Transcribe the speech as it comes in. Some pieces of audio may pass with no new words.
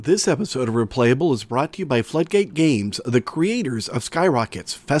This episode of Replayable is brought to you by Floodgate Games, the creators of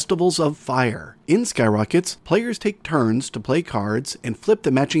Skyrockets, Festivals of Fire. In Skyrockets, players take turns to play cards and flip the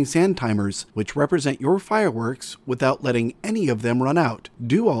matching sand timers, which represent your fireworks, without letting any of them run out.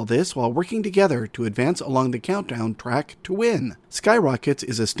 Do all this while working together to advance along the countdown track to win. Skyrockets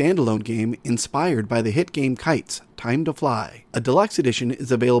is a standalone game inspired by the hit game Kites, Time to Fly. A deluxe edition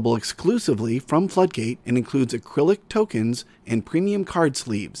is available exclusively from Floodgate and includes acrylic tokens and premium card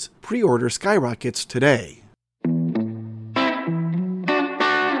sleeves. Pre-order Skyrockets today.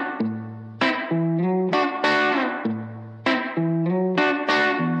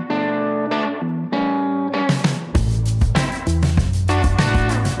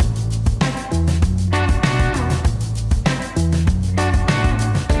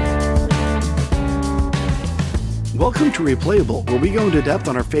 Welcome to Replayable, where we go into depth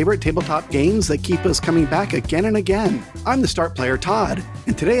on our favorite tabletop games that keep us coming back again and again. I'm the start player, Todd,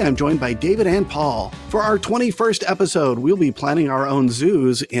 and today I'm joined by David and Paul. For our 21st episode, we'll be planning our own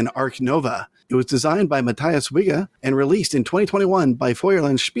zoos in Ark Nova. It was designed by Matthias Wigge and released in 2021 by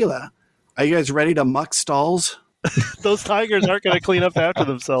Feuerland Spiele. Are you guys ready to muck stalls? Those tigers aren't going to clean up after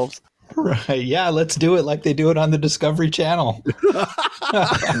themselves. Right, yeah, let's do it like they do it on the Discovery Channel.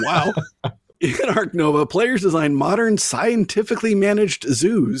 Wow. In Ark Nova, players design modern, scientifically managed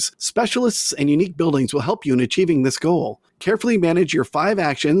zoos. Specialists and unique buildings will help you in achieving this goal. Carefully manage your 5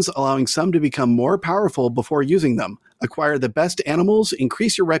 actions, allowing some to become more powerful before using them. Acquire the best animals,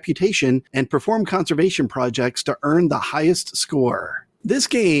 increase your reputation, and perform conservation projects to earn the highest score. This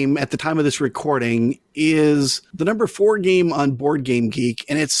game, at the time of this recording, is the number 4 game on Board Game Geek,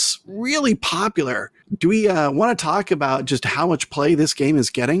 and it's really popular. Do we want to talk about just how much play this game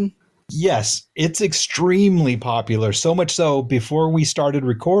is getting? Yes, it's extremely popular. So much so, before we started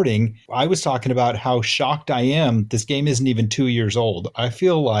recording, I was talking about how shocked I am this game isn't even 2 years old. I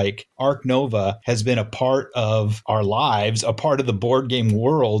feel like Ark Nova has been a part of our lives, a part of the board game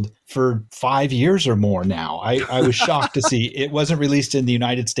world for 5 years or more now. I was shocked to see it wasn't released in the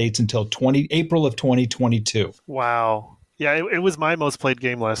United States until April of 2022. Wow. Yeah, it was my most played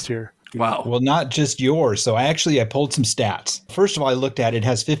game last year. Wow. Well, not just yours. So I pulled some stats. First of all, I looked at it. It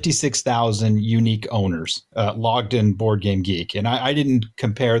has 56,000 unique owners logged in Board Game Geek. And I didn't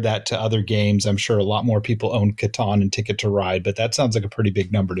compare that to other games. I'm sure a lot more people own Catan and Ticket to Ride, but that sounds like a pretty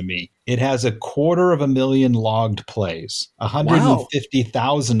big number to me. It has 250,000 logged plays.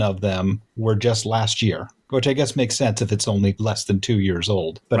 150,000 of them were just last year, which I guess makes sense if it's only less than 2 years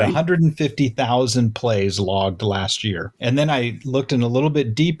old. But right. 150,000 plays logged last year. And then I looked in a little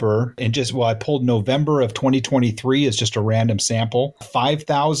bit deeper and I pulled November of 2023 as just a random sample.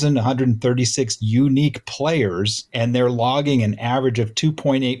 5,136 unique players, and they're logging an average of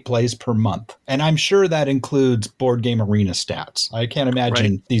 2.8 plays per month. And I'm sure that includes Board Game Arena stats. I can't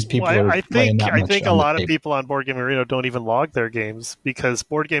imagine these people are playing that much. I think a lot of people on Board Game Arena don't even log their games, because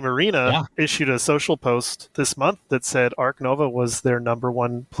Board Game Arena issued a social post this month that said Ark Nova was their number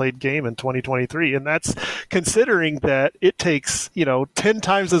 1 played game in 2023. And that's considering that it takes, 10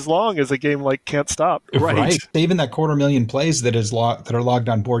 times as long as a game like Can't Stop. Right. Even that 250,000 plays that are logged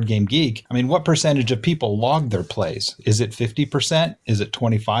on Board Game Geek. I mean, what percentage of people log their plays? Is it 50%? Is it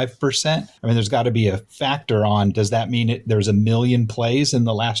 25%? I mean, there's got to be a factor on, does that mean there's 1 million plays in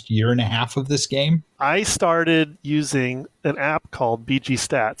the last year and a half of this game? I started using an app called BG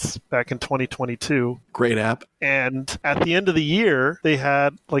Stats back in 2022. Great app. And at the end of the year, they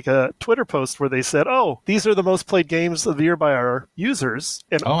had like a Twitter post where they said, these are the most played games of the year by our users.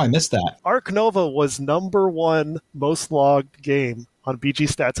 And I missed that. Ark Nova was number 1 most logged game on BG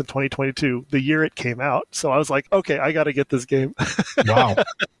Stats in 2022, the year it came out. So I was like, okay, I got to get this game. Wow.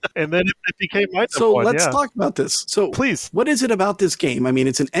 And then it became my So let's talk about this. So please, what is it about this game? I mean,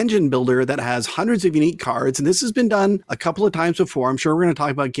 it's an engine builder that has hundreds of unique cards, and this has been done a couple of times before. I'm sure we're going to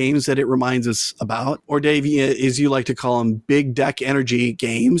talk about games that it reminds us about, or Dave, as you like to call them, big deck energy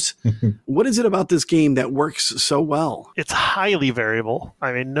games. What is it about this game that works so well? It's highly variable.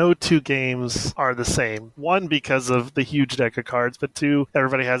 I mean, no 2 games are the same. 1, because of the huge deck of cards, but 2,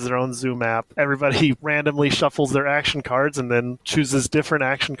 everybody has their own zoo map. Everybody randomly shuffles their action cards and then chooses different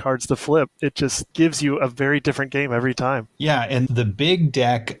action cards to flip. It just gives you a very different game every time. Yeah, and the big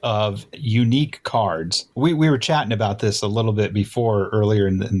deck of unique cards, we were chatting about this a little bit before, earlier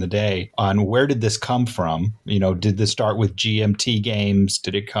in the day, on where did this come from? Did this start with GMT games?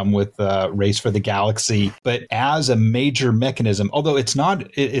 Did it come with Race for the Galaxy? But as a major mechanism, although it's not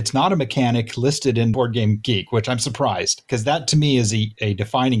a mechanic listed in Board Game Geek, which I'm surprised, because that to me is a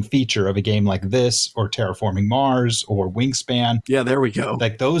defining feature of a game like this, or Terraforming Mars, or Wingspan. Yeah, there we go.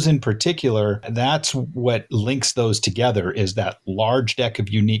 Like those in particular, that's what links those together, is that large deck of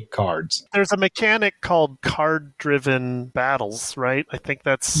unique cards. There's a mechanic called card-driven battles, right? I think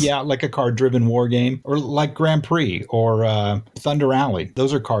that's... Yeah, like a card-driven war game, or like Grand Prix or Thunder Alley.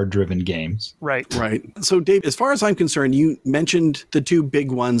 Those are card-driven games. Right. Right. So, Dave, as far as I'm concerned, you mentioned the two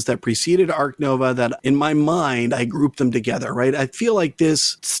big ones that preceded Ark Nova that, in my mind, I grouped them together, right? I feel like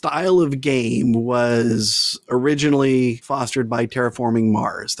this style of game was originally fostered by Terraforming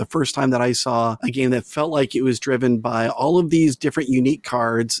Mars. The first time that I saw a game that felt like it was driven by all of these different unique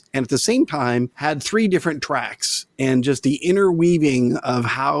cards, and at the same time had 3 different tracks, and just the interweaving of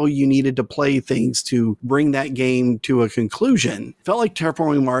how you needed to play things to bring that game to a conclusion. Felt like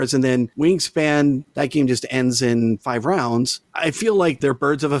Terraforming Mars, and then Wingspan, that game just ends in 5 rounds. I feel like they're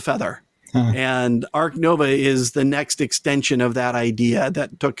birds of a feather. And Ark Nova is the next extension of that idea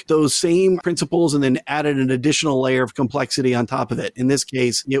that took those same principles and then added an additional layer of complexity on top of it. In this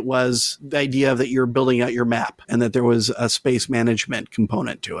case, it was the idea that you're building out your map and that there was a space management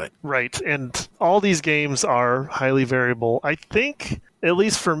component to it. Right. And all these games are highly variable. I think, at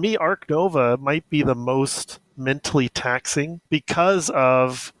least for me, Ark Nova might be the most mentally taxing because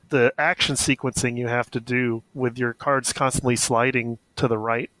of the action sequencing you have to do with your cards constantly sliding to the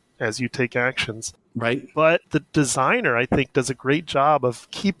right as you take actions. Right. But the designer, I think, does a great job of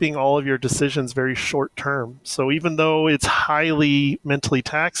keeping all of your decisions very short term. So even though it's highly mentally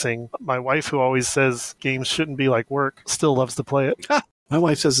taxing, my wife, who always says games shouldn't be like work, still loves to play it. My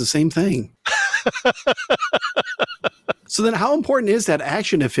wife says the same thing. So then how important is that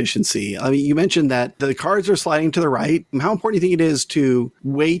action efficiency? I mean, you mentioned that the cards are sliding to the right. How important do you think it is to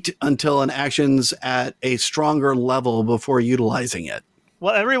wait until an action's at a stronger level before utilizing it?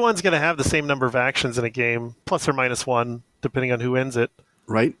 Well, everyone's going to have the same number of actions in a game, plus or minus 1, depending on who ends it.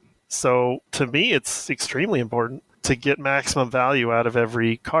 Right. So to me, it's extremely important to get maximum value out of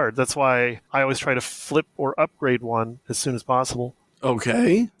every card. That's why I always try to flip or upgrade one as soon as possible.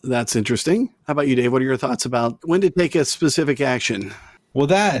 Okay, that's interesting. How about you, Dave? What are your thoughts about when to take a specific action? Well,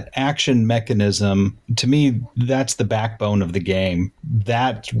 that action mechanism, to me, that's the backbone of the game.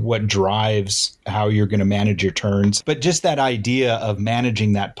 That's what drives how you're going to manage your turns. But just that idea of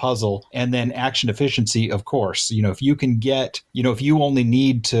managing that puzzle, and then action efficiency, of course. If you can get, if you only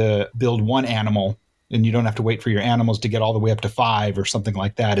need to build one animal, and you don't have to wait for your animals to get all the way up to 5 or something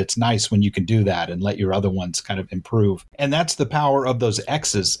like that. It's nice when you can do that and let your other ones kind of improve. And that's the power of those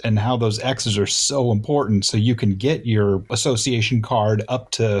X's and how those X's are so important. So you can get your association card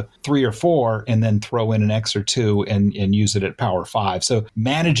up to 3 or 4 and then throw in an X or 2 and use it at power 5. So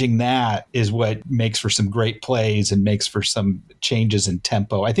managing that is what makes for some great plays and makes for some changes in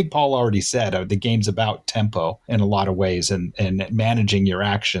tempo. I think Paul already said the game's about tempo in a lot of ways, and managing your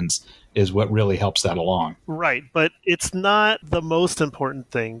actions is what really helps that along. Right, but it's not the most important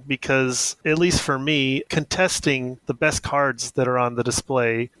thing because, at least for me, contesting the best cards that are on the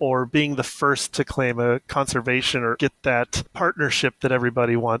display or being the first to claim a conservation or get that partnership that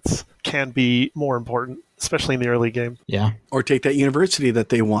everybody wants can be more important, especially in the early game. Yeah. Or take that university that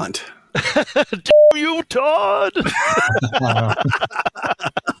they want. Damn you, Todd!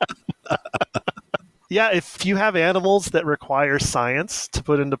 Yeah, if you have animals that require science to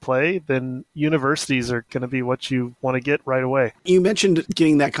put into play, then universities are going to be what you want to get right away. You mentioned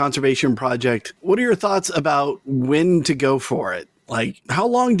getting that conservation project. What are your thoughts about when to go for it? Like, how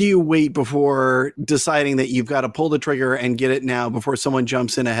long do you wait before deciding that you've got to pull the trigger and get it now before someone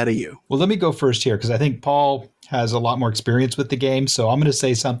jumps in ahead of you? Well, let me go first here because I think Paul has a lot more experience with the game. So I'm going to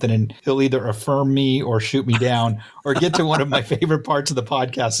say something and he'll either affirm me or shoot me down or get to one of my favorite parts of the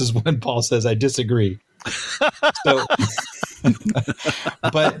podcast is when Paul says I disagree. So,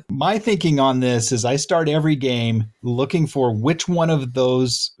 but my thinking on this is I start every game looking for which one of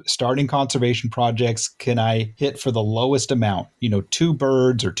those starting conservation projects can I hit for the lowest amount, 2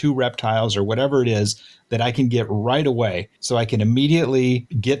 birds or 2 reptiles or whatever it is that I can get right away. So I can immediately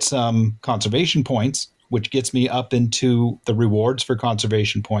get some conservation points, which gets me up into the rewards for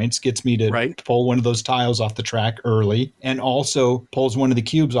conservation points, gets me to pull one of those tiles off the track early, and also pulls one of the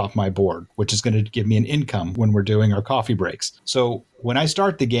cubes off my board, which is going to give me an income when we're doing our coffee breaks. So when I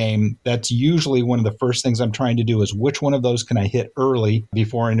start the game, that's usually one of the first things I'm trying to do is which one of those can I hit early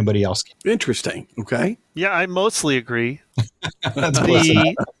before anybody else can. Interesting. Okay. Yeah, I mostly agree. That's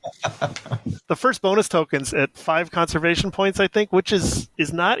the first bonus token's at 5 conservation points, I think, which is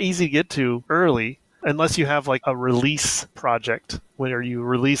not easy to get to early. unless you have like a release project where you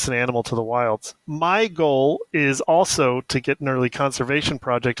release an animal to the wilds. My goal is also to get an early conservation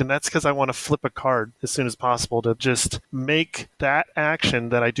project, and that's because I want to flip a card as soon as possible to just make that action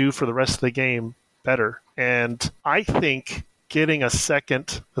that I do for the rest of the game better. And I think getting a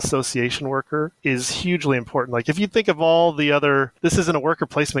second association worker is hugely important. Like if you think of all the other, this isn't a worker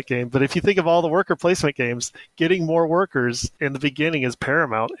placement game, but if you think of all the worker placement games, getting more workers in the beginning is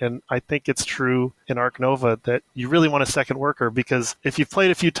paramount. And I think it's true in Ark Nova that you really want a second worker, because if you've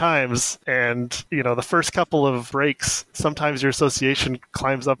played a few times and, you know, the first couple of breaks, sometimes your association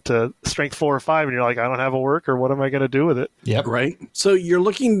climbs up to strength 4 or 5 and you're like, I don't have a worker. What am I going to do with it? Yep. Right. So you're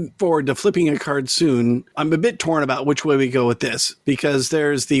looking forward to flipping a card soon. I'm a bit torn about which way we go with this, because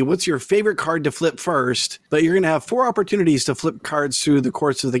there's the what's your favorite card to flip first, but you're going to have 4 opportunities to flip cards through the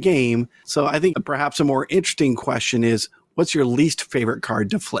course of the game. So I think perhaps a more interesting question is, what's your least favorite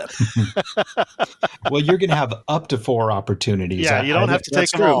card to flip? Well, you're going to have up to 4 opportunities. Yeah, you don't have to take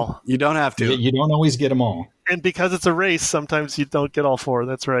them all. You don't have to. You don't always get them all. And because it's a race, sometimes you don't get all 4.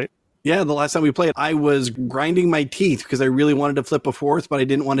 That's right. Yeah, the last time we played, I was grinding my teeth because I really wanted to flip a 4th, but I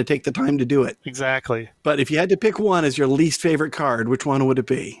didn't want to take the time to do it. Exactly. But if you had to pick one as your least favorite card, which one would it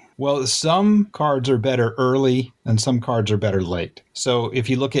be? Well, some cards are better early and some cards are better late. So if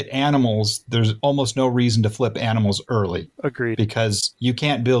you look at animals, there's almost no reason to flip animals early. Agreed. Because you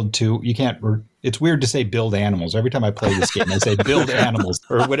can't build it's weird to say build animals. Every time I play this game, I say build animals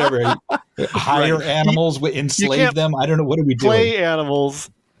or whatever. Hire animals, enslave them. I don't know. What are we doing? Play animals.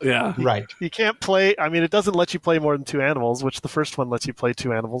 Yeah. Right. You can't play. I mean, it doesn't let you play more than 2 animals, which the first one lets you play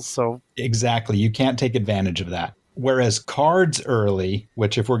 2 animals. So exactly. You can't take advantage of that. Whereas cards early,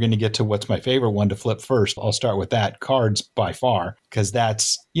 which if we're going to get to what's my favorite one to flip first, I'll start with that. Cards by far, because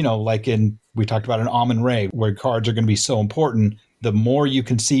that's, like we talked about an Amun-Re, where cards are going to be so important. The more you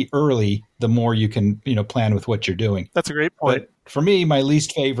can see early, the more you can, plan with what you're doing. That's a great point. But for me, my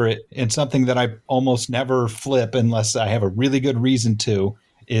least favorite, and something that I almost never flip unless I have a really good reason to,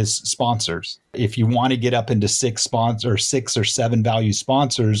 is sponsors. If you want to get up into 6 or 7 value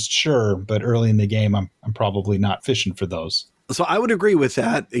sponsors, sure, but early in the game, I'm probably not fishing for those. So I would agree with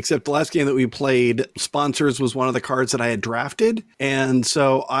that, except the last game that we played, sponsors was one of the cards that I had drafted. And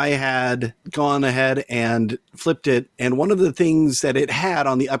so I had gone ahead and flipped it. And one of the things that it had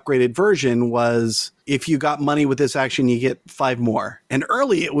on the upgraded version was if you got money with this action, you get 5 more. And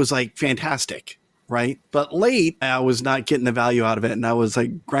early, it was like fantastic. Right. But late, I was not getting the value out of it. And I was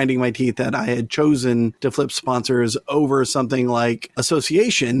like grinding my teeth that I had chosen to flip sponsors over something like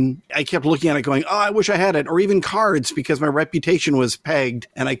association. I kept looking at it going, oh, I wish I had it. Or even cards, because my reputation was pegged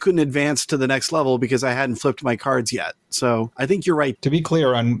and I couldn't advance to the next level because I hadn't flipped my cards yet. So I think you're right. To be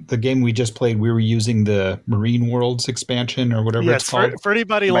clear, on the game we just played, we were using the Marine Worlds expansion or whatever it's called. For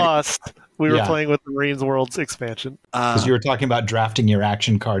anybody lost, we were playing with the Marines Worlds expansion. Because you were talking about drafting your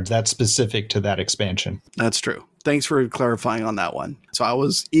action cards. That's specific to that expansion. That's true. Thanks for clarifying on that one. So I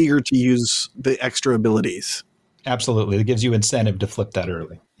was eager to use the extra abilities. Absolutely. It gives you incentive to flip that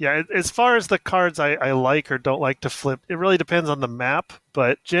early. Yeah, as far as the cards I like or don't like to flip, it really depends on the map.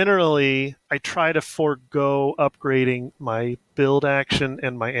 But generally, I try to forego upgrading my build action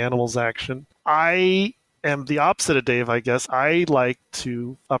and my animals action. I am the opposite of Dave, I guess. I like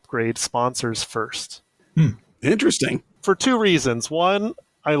to upgrade sponsors first. Interesting. For 2 reasons. One,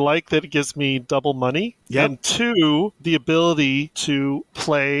 I like that it gives me double money. Yep. And 2, the ability to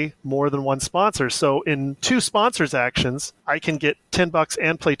play more than 1 sponsor. So in 2 sponsors actions, I can get $10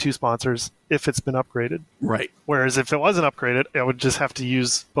 and play 2 sponsors if it's been upgraded. Right. Whereas if it wasn't upgraded, I would just have to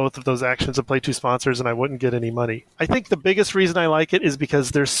use both of those actions and play 2 sponsors and I wouldn't get any money. I think the biggest reason I like it is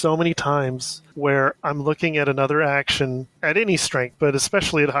because there's so many times where I'm looking at another action at any strength, but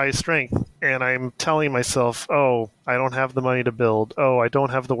especially at high strength, and I'm telling myself, oh, I don't have the money to build. Oh, I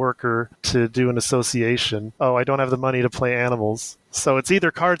don't have the worker to do an association. Oh, I don't have the money to play animals. So it's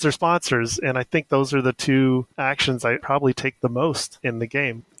either cards or sponsors, and I think those are the 2 actions I probably take the most in the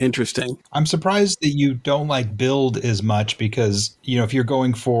game. Interesting. I'm surprised that you don't like build as much because, if you're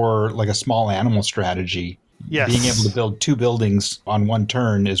going for like a small animal strategy, yes, being able to build 2 buildings on 1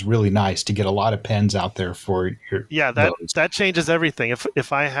 turn is really nice to get a lot of pens out there for your that changes everything.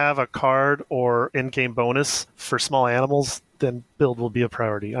 If I have a card or in-game bonus for small animals, then build will be a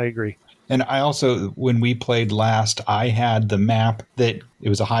priority. I agree. And I also, when we played last, I had the map that it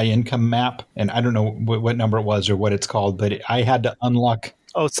was a high income map. And I don't know what number it was or what it's called, but I had to unlock.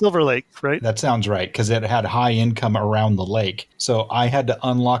 Oh, Silver Lake, right? That sounds right, because it had high income around the lake. So I had to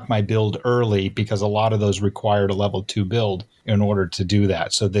unlock my build early because a lot of those required a level 2 build in order to do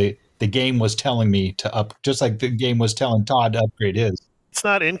that. So the game was telling me to just like the game was telling Todd to upgrade his. It's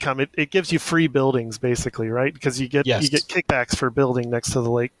not income. It gives you free buildings, basically, right? Because you get kickbacks for building next to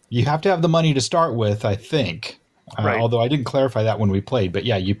the lake. You have to have the money to start with, I think. Right. Although I didn't clarify that when we played. But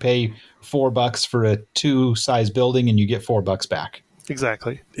yeah, you pay $4 for a 2-size building and you get $4 back.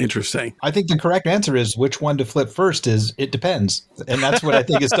 Exactly. Interesting. I think the correct answer is which one to flip first is it depends. And that's what I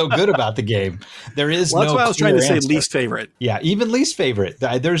think is so good about the game. There is that's why I was trying to say answer. Least favorite. Yeah, even least favorite.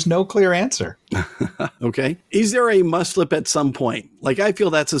 There's no clear answer. Okay. Is there a must flip at some point? Like, I feel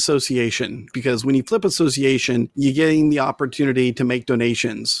that's association, because when you flip association, you're getting the opportunity to make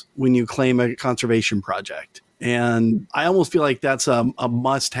donations when you claim a conservation project. And I almost feel like that's a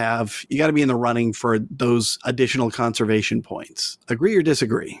must-have. You got to be in the running for those additional conservation points. Agree or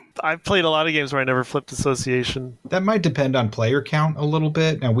disagree? I've played a lot of games where I never flipped association. That might depend on player count a little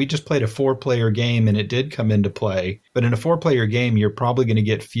bit. Now, we just played a 4-player game, and it did come into play. But in a 4-player game, you're probably going to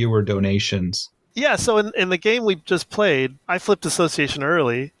get fewer donations. Yeah, so in the game we just played, I flipped association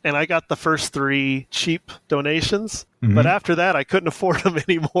early, and I got the first 3 cheap donations. Mm-hmm. But after that, I couldn't afford them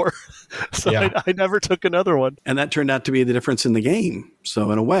anymore. So yeah. I never took another one. And that turned out to be the difference in the game.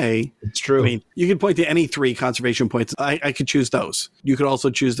 So in a way, it's true. I mean, you could point to any 3 conservation points. I could choose those. You could also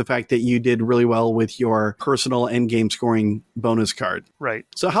choose the fact that you did really well with your personal end game scoring bonus card. Right.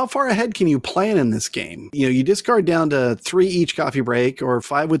 So how far ahead can you plan in this game? You know, you discard down to 3 each coffee break or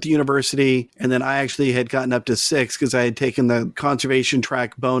 5 with the university. And then I actually had gotten up to 6 because I had taken the conservation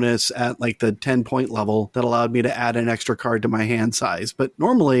track bonus at like the 10-point level that allowed me to add an extra card to my hand size. But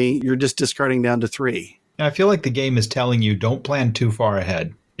normally you're just discarding down to 3. I feel like the game is telling you don't plan too far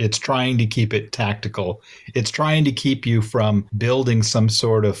ahead. It's trying to keep it tactical. It's trying to keep you from building some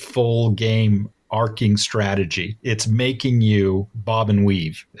sort of full game arcing strategy. It's making you bob and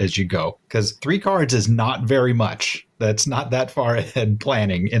weave as you go. Because 3 cards is not very much. That's not that far ahead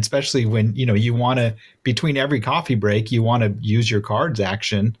planning, especially when, you want to, between every coffee break, you want to use your cards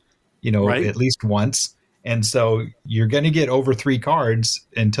action, right, at least once. And so you're going to get over 3 cards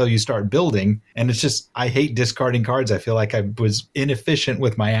until you start building. And it's just, I hate discarding cards. I feel like I was inefficient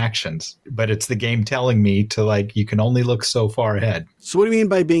with my actions, but it's the game telling me to you can only look so far ahead. So what do you mean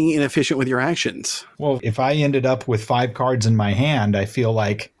by being inefficient with your actions? Well, if I ended up with 5 cards in my hand, I feel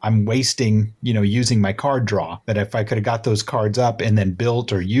like I'm wasting, using my card draw. That if I could have got those cards up and then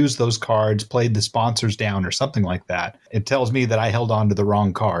built or used those cards, played the sponsors down or something like that, it tells me that I held on to the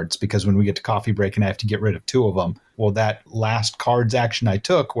wrong cards, because when we get to coffee break and I have to get rid of 2 of them, well, that last cards action I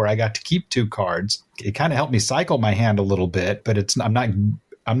took where I got to keep 2 cards, it kind of helped me cycle my hand a little bit, but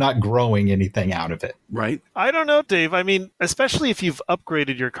I'm not growing anything out of it. Right. I don't know, Dave. I mean, especially if you've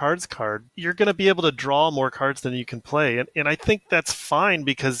upgraded your cards card, you're going to be able to draw more cards than you can play. And I think that's fine,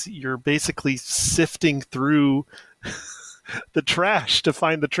 because you're basically sifting through the trash to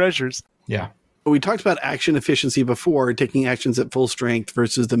find the treasures. Yeah. We talked about action efficiency before, taking actions at full strength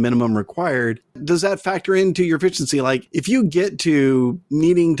versus the minimum required. Does that factor into your efficiency? Like, if you get to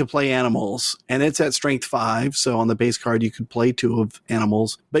needing to play animals and it's at strength 5, so on the base card you could play 2 of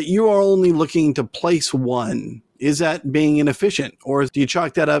animals, but you are only looking to place 1, is that being inefficient? Or do you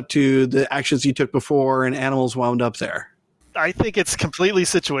chalk that up to the actions you took before and animals wound up there? I think it's completely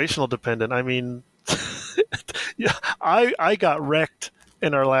situational dependent. I mean, yeah, I got wrecked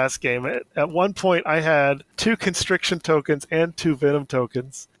in our last game. At one point, I had 2 constriction tokens and 2 venom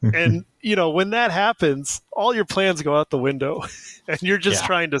tokens. And, when that happens, all your plans go out the window and you're just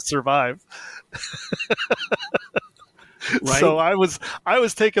trying to survive. Right? So I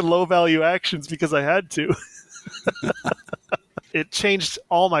was taking low value actions because I had to. It changed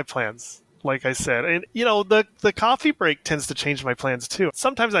all my plans, like I said. And, the coffee break tends to change my plans too.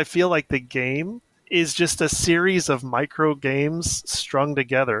 Sometimes I feel like the game is just a series of micro games strung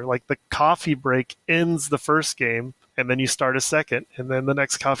together. Like the coffee break ends the first game, and then you start a second, and then the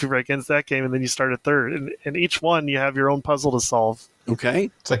next coffee break ends that game, and then you start a third. And each one, you have your own puzzle to solve.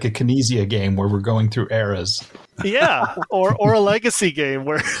 Okay. It's like a Kinesia game where we're going through eras. Yeah, or a legacy game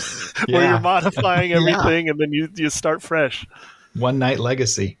where you're modifying everything, and then you start fresh. One Night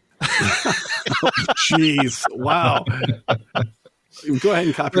Legacy. Jeez. Wow. Go ahead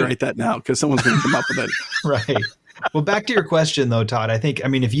and copyright that now, because someone's going to come up with it. Right. Well, back to your question, though, Todd.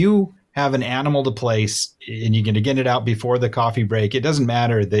 If you have an animal to place and you're going to get it out before the coffee break, it doesn't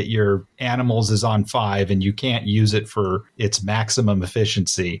matter that your animals is on 5 and you can't use it for its maximum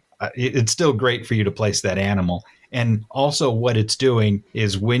efficiency. It's still great for you to place that animal. And also what it's doing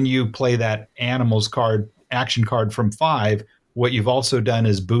is when you play that animal's action card from 5, what you've also done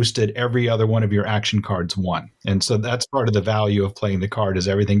is boosted every other one of your action cards 1. And so that's part of the value of playing the card, is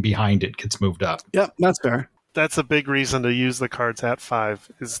everything behind it gets moved up. Yep, that's fair. That's a big reason to use the cards at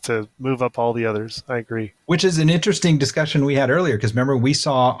 5 is to move up all the others. I agree. Which is an interesting discussion we had earlier, because remember we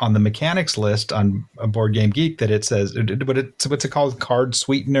saw on the mechanics list on a Board Game Geek that it says, what's it called? Card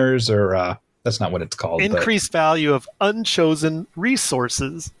sweeteners, or that's not what it's called. Increased value of unchosen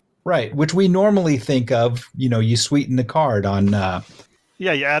resources. Right, which we normally think of, you sweeten the card on...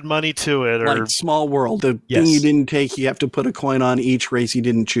 Yeah, you add money to it. Or like Small World. The thing you didn't take, you have to put a coin on each race you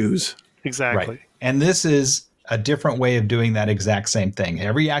didn't choose. Exactly. Right. And this is a different way of doing that exact same thing.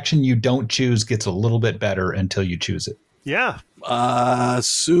 Every action you don't choose gets a little bit better until you choose it. Yeah.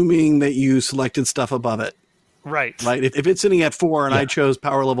 Assuming that you selected stuff above it. Right. Right. If it's sitting at 4 and I chose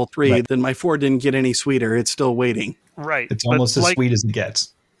power level 3, then my 4 didn't get any sweeter. It's still waiting. Right. It's almost as sweet as it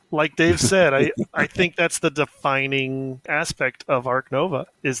gets. Like Dave said, I think that's the defining aspect of Ark Nova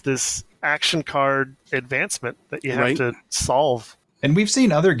is this action card advancement that you have to solve. And we've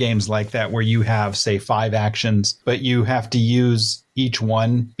seen other games like that where you have, say, 5 actions, but you have to use each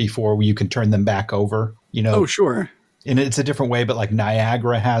one before you can turn them back over. Oh, sure. And it's a different way, but like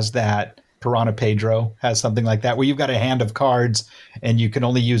Niagara has that. Piranha Pedro has something like that, where you've got a hand of cards and you can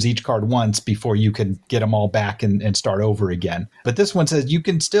only use each card once before you can get them all back and start over again. But this one says you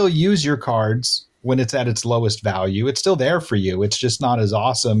can still use your cards when it's at its lowest value. It's still there for you. It's just not as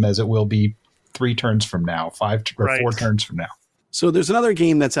awesome as it will be 3 turns from now, 5 or 4 turns from now. So there's another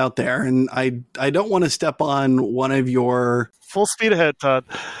game that's out there, and I don't want to step on one of your... Full speed ahead, Todd.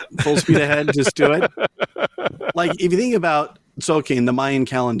 Full speed ahead, just do it. Like, if you think about in the Mayan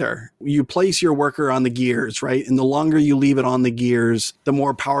calendar, you place your worker on the gears, right? And the longer you leave it on the gears, the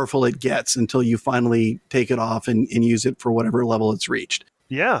more powerful it gets until you finally take it off and use it for whatever level it's reached.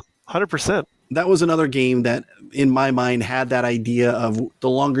 Yeah, 100%. That was another game that, in my mind, had that idea of the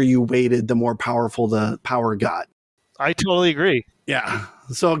longer you waited, the more powerful the power got. I totally agree. Yeah.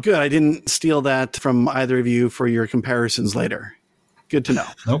 So good. I didn't steal that from either of you for your comparisons later. Good to know.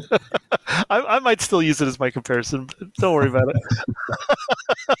 Nope. I might still use it as my comparison, but don't worry about it.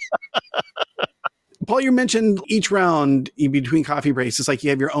 Paul, you mentioned each round between coffee breaks, it's like you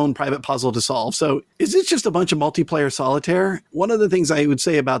have your own private puzzle to solve. So is this just a bunch of multiplayer solitaire? One of the things I would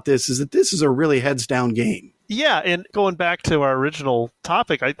say about this is that this is a really heads down game. Yeah. And going back to our original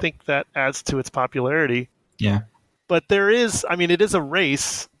topic, I think that adds to its popularity. Yeah. But it is a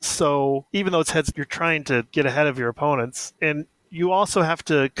race. So even though it's heads, you're trying to get ahead of your opponents. And you also have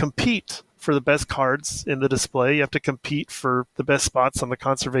to compete for the best cards in the display. You have to compete for the best spots on the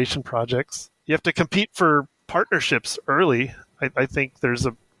conservation projects. You have to compete for partnerships early. I think there's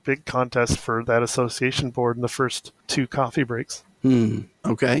a big contest for that association board in the first 2 coffee breaks.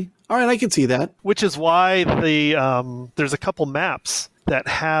 Okay. All right, I can see that. Which is why there's a couple maps that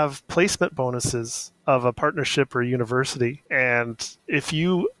have placement bonuses of a partnership or a university. And if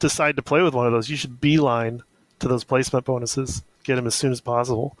you decide to play with one of those, you should beeline to those placement bonuses. Get them as soon as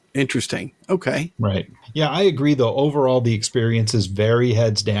possible. Interesting. Okay. Right. Yeah, I agree, though. Overall, the experience is very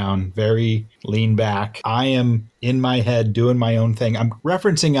heads down, very lean back. I am in my head doing my own thing. I'm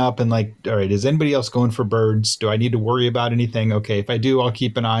referencing up and like, all right, is anybody else going for birds? Do I need to worry about anything? Okay, if I do, I'll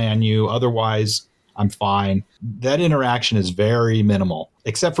keep an eye on you. Otherwise, I'm fine. That interaction is very minimal,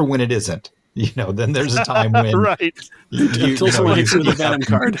 except for when it isn't. Then there's a time when right. Until someone hits you with a Venom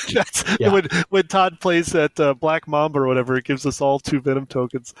card. When Todd plays at Black Mamba or whatever, it gives us all 2 Venom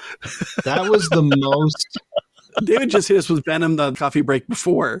tokens. That was the most. David just hit us with Venom the coffee break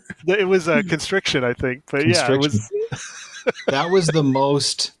before. It was Constriction, I think. But yeah, it was. That was the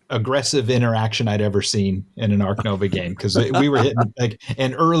most aggressive interaction I'd ever seen in an Ark Nova game, because we were hitting like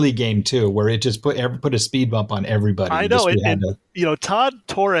an early game too, where it just put a speed bump on everybody. I know, Todd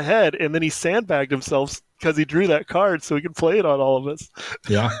tore ahead, and then he sandbagged himself because he drew that card so he could play it on all of us.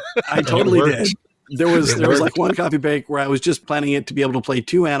 Yeah, I totally did. There was like one coffee break where I was just planning it to be able to play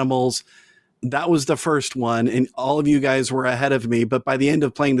 2 animals. That was the first one, and all of you guys were ahead of me. But by the end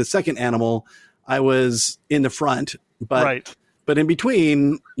of playing the second animal, I was in the front. But in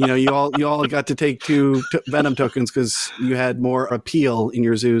between, you all got to take 2 Venom tokens because you had more appeal in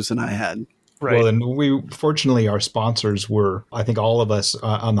your zoos than I had. Right. Well, and fortunately, our sponsors were, I think, all of us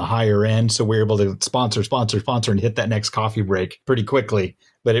on the higher end, so we were able to sponsor, and hit that next coffee break pretty quickly.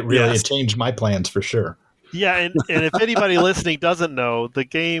 But it really it changed my plans for sure. Yeah, and if anybody listening doesn't know, the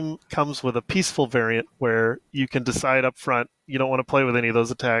game comes with a peaceful variant where you can decide up front you don't want to play with any of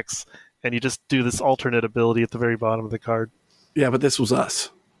those attacks, and you just do this alternate ability at the very bottom of the card. Yeah, but this was us.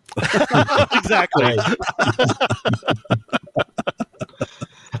 Exactly.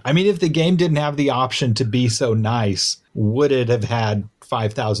 I mean, if the game didn't have the option to be so nice, would it have had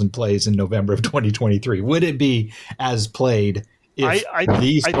 5,000 plays in November of 2023? Would it be as played if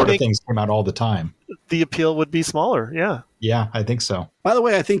these sort of things came out all the time? the appeal would be smaller. Yeah. Yeah, I think so. By the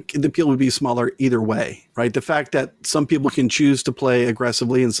way, I think the appeal would be smaller either way, right? The fact that some people can choose to play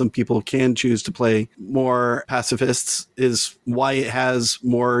aggressively and some people can choose to play more pacifists is why it has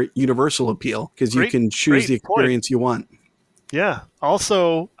more universal appeal, because you can choose the experience you want. Yeah.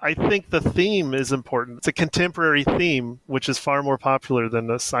 Also, I think the theme is important. It's a contemporary theme, which is far more popular than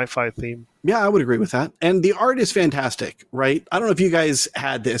a sci-fi theme. Yeah, I would agree with that. And the art is fantastic, right? I don't know if you guys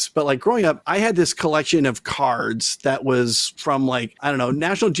had this, but like growing up, I had this collection of cards that was from like, I don't know,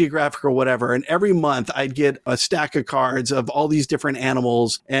 National Geographic or whatever. And every month I'd get a stack of cards of all these different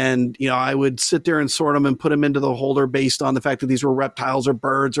animals. And, you know, I would sit there and sort them and put them into the holder based on the fact that these were reptiles or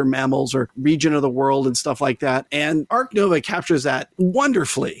birds or mammals or region of the world and stuff like that. And Ark Nova captures that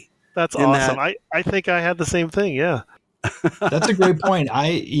wonderfully. That's awesome. I think I had the same thing. Yeah. That's a great point.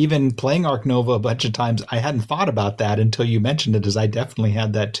 Even playing Ark Nova a bunch of times, I hadn't thought about that until you mentioned it, as I definitely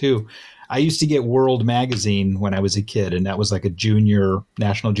had that too. I used to get World Magazine when I was a kid, and that was like a junior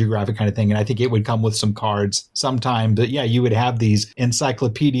National Geographic kind of thing. And I think it would come with some cards sometime. But yeah, you would have these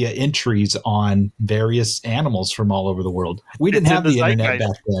encyclopedia entries on various animals from all over the world. We didn't have the internet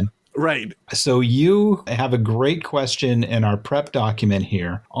back then. Right. So you have a great question in our prep document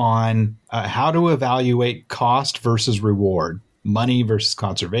here on how to evaluate cost versus reward, money versus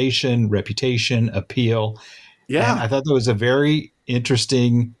conservation, reputation, appeal. Yeah. And I thought that was a very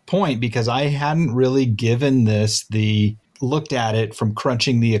interesting point because I hadn't really given this looked at it from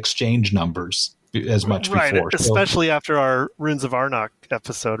crunching the exchange numbers as much before. Especially after our Runes of Arnak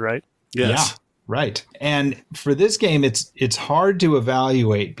episode, right? Yes. Yeah. Right. And for this game, it's hard to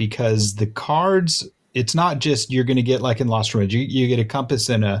evaluate because the cards, it's not just you're going to get like in Lost Ruins, you get a compass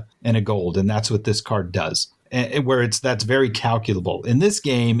and a gold, and that's what this card does. And that's very calculable. In this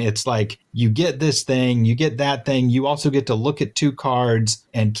game, it's like you get this thing, you get that thing. You also get to look at two cards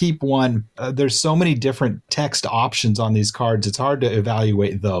and keep one. There's so many different text options on these cards. It's hard to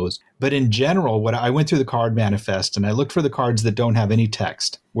evaluate those. But in general, I went through the card manifest and I looked for the cards that don't have any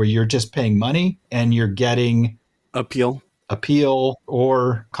text, where you're just paying money and you're getting appeal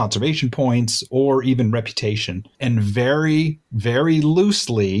or conservation points or even reputation. And very, very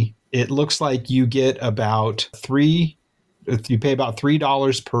loosely, it looks like you get about you pay about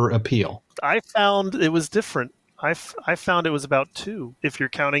 $3 per appeal. I found it was different. I found it was about $2 if you're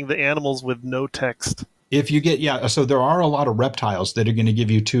counting the animals with no text. If you get, so there are a lot of reptiles that are going to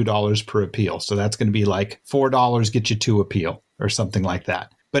give you $2 per appeal. So that's going to be like $4 get you 2 appeal or something like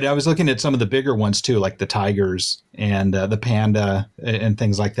that. But I was looking at some of the bigger ones too, like the tigers and the panda and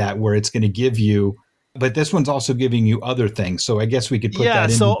things like that, where it's going to give you. But this one's also giving you other things. So I guess we could put that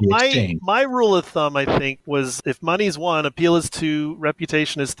into the exchange. My rule of thumb, I think, was if money's 1, appeal is 2,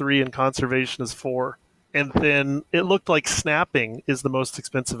 reputation is 3, and conservation is 4. And then it looked like snapping is the most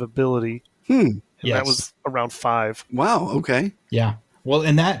expensive ability. And that was around 5. Wow. Okay. Yeah. Well,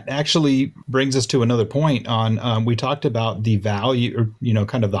 and that actually brings us to another point on, we talked about the value, or,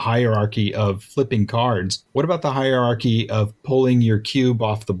 kind of the hierarchy of flipping cards. What about the hierarchy of pulling your cube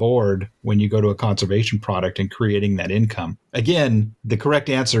off the board when you go to a conservation product and creating that income? Again, the correct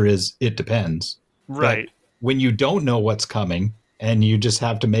answer is it depends. Right. But when you don't know what's coming and you just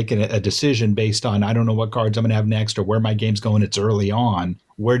have to make a decision based on, I don't know what cards I'm going to have next or where my game's going, it's early on.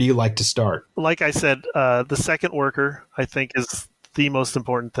 Where do you like to start? Like I said, the second worker, I think, is the most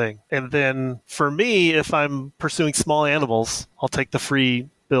important thing. And then for me, if I'm pursuing small animals, I'll take the free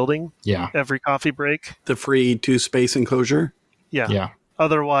building every coffee break. The free 2-space enclosure? Yeah.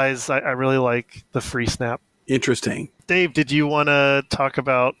 Otherwise, I really like the free snap. Interesting. Dave, did you want to talk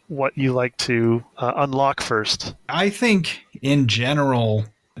about what you like to unlock first? I think in general,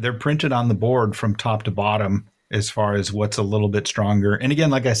 they're printed on the board from top to bottom as far as what's a little bit stronger. And again,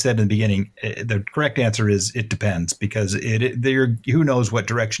 like I said in the beginning, the correct answer is it depends, because who knows what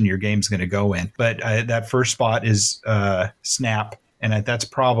direction your game's going to go in. But that first spot is snap, and that's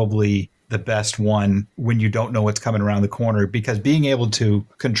probably the best one when you don't know what's coming around the corner, because being able to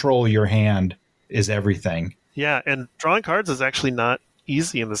control your hand is everything. Yeah, and drawing cards is actually not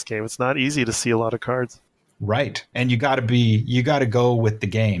easy in this game. It's not easy to see a lot of cards. Right. And you got to go with the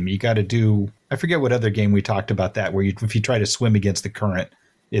game. You got to do, I forget what other game we talked about that, where if you try to swim against the current,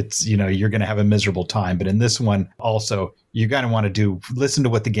 it's, you're going to have a miserable time. But in this one also, you're going to want to listen to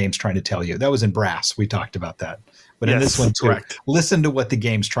what the game's trying to tell you. That was in Brass. We talked about that. But in this one too, listen to what the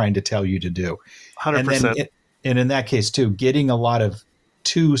game's trying to tell you to do. 100%. And in that case too, getting a lot of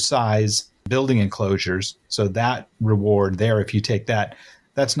 2-size building enclosures. So that reward there, if you take that,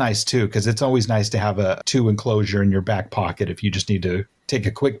 that's nice too, because it's always nice to have a 2 enclosure in your back pocket. If you just need to take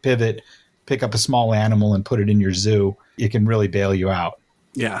a quick pivot, pick up a small animal and put it in your zoo, it can really bail you out.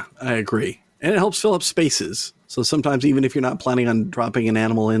 Yeah, I agree. And it helps fill up spaces. So sometimes even if you're not planning on dropping an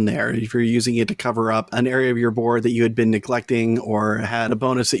animal in there, if you're using it to cover up an area of your board that you had been neglecting or had a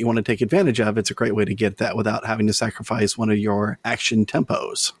bonus that you want to take advantage of, it's a great way to get that without having to sacrifice one of your action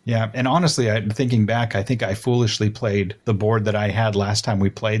tempos. Yeah, and honestly, thinking back, I think I foolishly played the board that I had last time we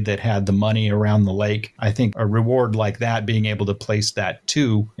played that had the money around the lake. I think a reward like that, being able to place that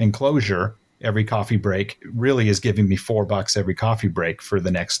to enclosure every coffee break, really is giving me $4 every coffee break for the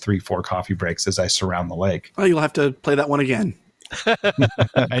next 3-4 coffee breaks as I surround the lake. Well, you'll have to play that one again.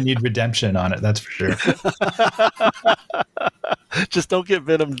 I need redemption on it, that's for sure. Just don't get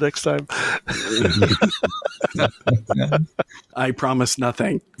venomed next time. I promise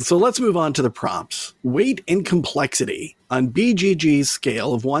nothing. So let's move on to the prompts. Weight and complexity. On BGG's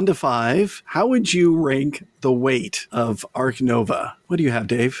scale of 1 to 5, how would you rank the weight of Ark Nova? What do you have,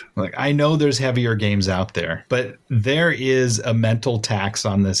 Dave? Like, I know there's heavier games out there, but there is a mental tax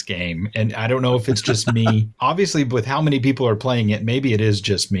on this game. And I don't know if it's just me. Obviously, with how many people are playing it, maybe it is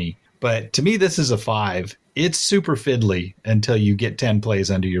just me. But to me, this is a 5. It's super fiddly until you get 10 plays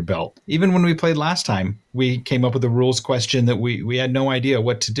under your belt. Even when we played last time, we came up with a rules question that we had no idea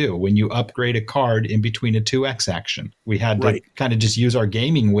what to do when you upgrade a card in between a 2X action. We had to kind of just use our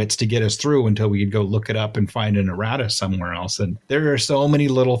gaming wits to get us through until we could go look it up and find an errata somewhere else. And there are so many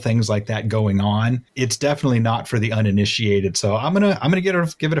little things like that going on. It's definitely not for the uninitiated. So I'm gonna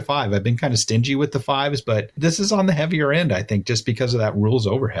give it a 5. I've been kind of stingy with the 5s, but this is on the heavier end, I think, just because of that rules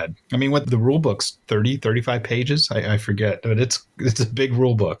overhead. I mean, what the rule book's 35 pages? I forget, but it's a big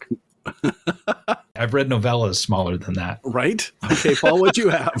rule book. I've read novellas smaller than that. Right? Okay, Paul, what'd you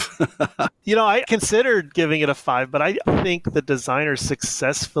have? I considered giving it a 5, but I think the designer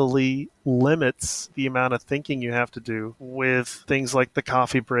successfully limits the amount of thinking you have to do with things like the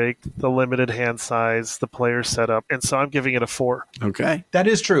coffee break, the limited hand size, the player setup, and so I'm giving it a 4. Okay. That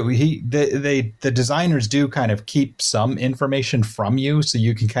is true. The designers do kind of keep some information from you so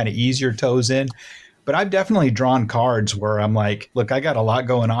you can kind of ease your toes in. But I've definitely drawn cards where I'm like, look, I got a lot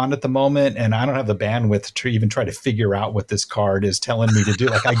going on at the moment, and I don't have the bandwidth to even try to figure out what this card is telling me to do.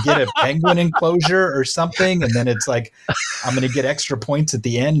 Like, I get a penguin enclosure or something, and then it's like, I'm going to get extra points at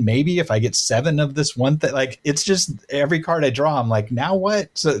the end, maybe if I get 7 of this one thing. Like, it's just every card I draw, I'm like, now what?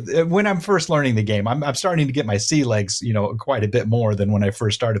 So when I'm first learning the game, I'm starting to get my sea legs, quite a bit more than when I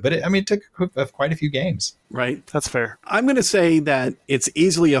first started. But it took quite a few games. Right. That's fair. I'm going to say that it's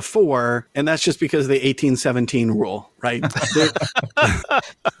easily a 4, and that's just because of the 1817 rule, right?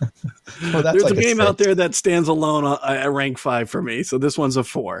 There's a game out there that stands alone at rank 5 for me, so this one's a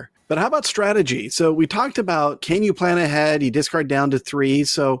 4. But how about strategy? So we talked about, can you plan ahead? You discard down to 3.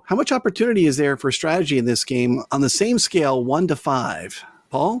 So how much opportunity is there for strategy in this game on the same scale, 1 to 5?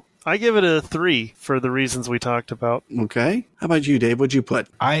 Paul? I give it a 3 for the reasons we talked about. Okay. How about you, Dave? What'd you put?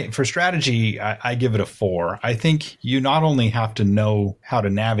 For strategy, I give it a 4. I think you not only have to know how to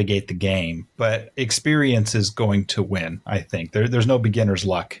navigate the game, but experience is going to win, I think. There's no beginner's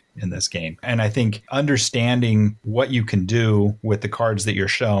luck in this game. And I think understanding what you can do with the cards that you're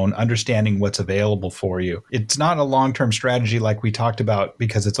shown, understanding what's available for you. It's not a long-term strategy like we talked about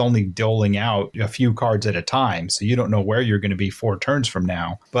because it's only doling out a few cards at a time. So you don't know where you're going to be 4 turns from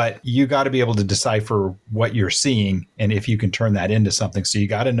now. But you got to be able to decipher what you're seeing and if you can turn that into something. So you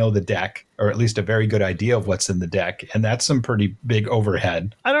got to know the deck, or at least a very good idea of what's in the deck. And that's some pretty big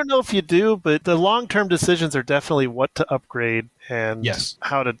overhead. I don't know if you do, but the long-term decisions are definitely what to upgrade and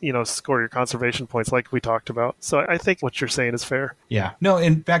how to, score your conservation points like we talked about. So I think what you're saying is fair. Yeah. No,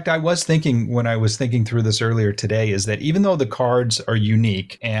 in fact, I was thinking when I was thinking through this earlier today is that even though the cards are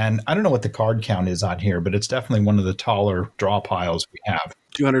unique, and I don't know what the card count is on here, but it's definitely one of the taller draw piles we have.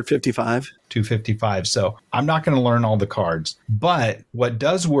 255. 255. So I'm not going to learn all the cards. But what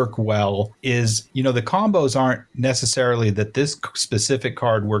does work well is, the combos aren't necessarily that this specific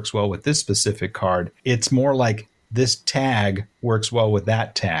card works well with this specific card. It's more like this tag works well with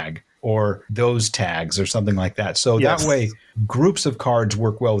that tag, or those tags, or something like that. So that way, groups of cards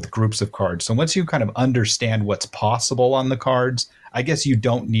work well with groups of cards. So once you kind of understand what's possible on the cards, I guess you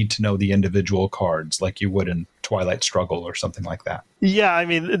don't need to know the individual cards like you would in Twilight Struggle or something like that. Yeah, I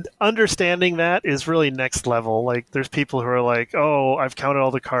mean, understanding that is really next level. Like, there's people who are like, oh, I've counted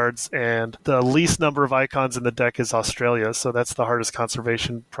all the cards, and the least number of icons in the deck is Australia, so that's the hardest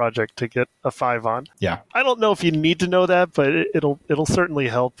conservation project to get a 5 on. Yeah. I don't know if you need to know that, but it'll certainly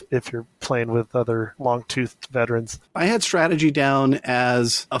help if you're playing with other long-toothed veterans. I had strategy down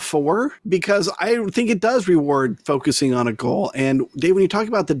as a 4 because I think it does reward focusing on a goal. And Dave, when you talk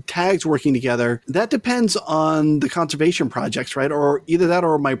about the tags working together, that depends on the conservation projects, right? Or either that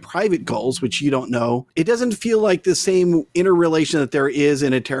or my private goals, which you don't know. It doesn't feel like the same interrelation that there is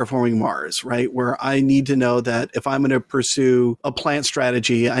in a Terraforming Mars, right? Where I need to know that if I'm going to pursue a plant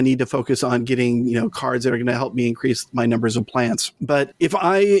strategy, I need to focus on getting, cards that are going to help me increase my numbers of plants. But if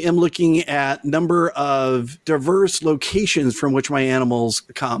I am looking at number of diverse locations from which my animals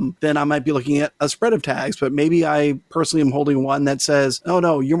come, then I might be looking at a spread of tags. But maybe I personally am holding one that says, oh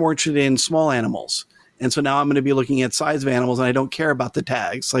no, you're more interested in small animals. And so now I'm going to be looking at size of animals and I don't care about the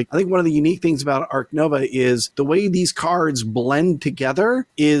tags. Like, I think one of the unique things about Ark Nova is the way these cards blend together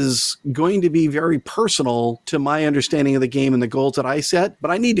is going to be very personal to my understanding of the game and the goals that I set. But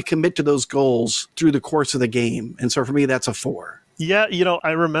I need to commit to those goals through the course of the game. And so for me, that's a 4. Yeah,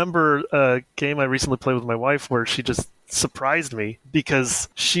 I remember a game I recently played with my wife where she just surprised me because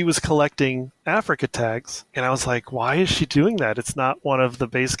she was collecting Africa tags. And I was like, why is she doing that? It's not one of the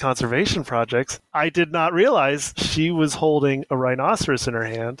base conservation projects. I did not realize she was holding a rhinoceros in her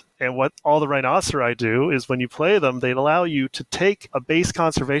hand. And what all the rhinoceri do is when you play them, they allow you to take a base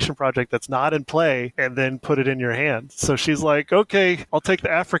conservation project that's not in play and then put it in your hand. So she's like, okay, I'll take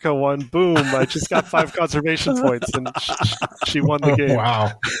the Africa one. Boom. I just got 5 conservation points and she won the game.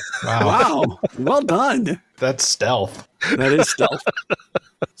 Wow. Well done. That's stealth. That is stealth.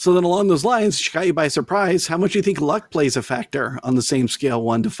 So then along those lines, she got you by surprise. How much do you think luck plays a factor on the same scale,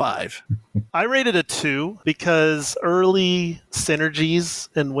 1 to 5? I rated a 2 because early synergies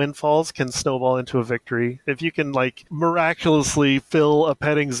and windfalls can snowball into a victory. If you can miraculously fill a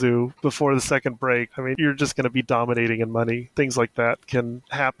petting zoo before the second break, I mean, you're just going to be dominating in money. Things like that can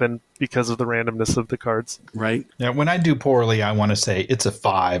happen because of the randomness of the cards. Right. Yeah, when I do poorly, I want to say it's a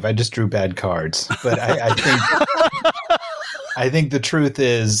 5. I just drew bad cards. But I think I think the truth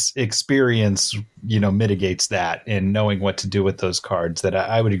is experience, mitigates that, and knowing what to do with those cards. That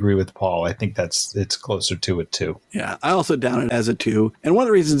I would agree with Paul. I think it's closer to it too. Yeah, I also down it as a 2. And one of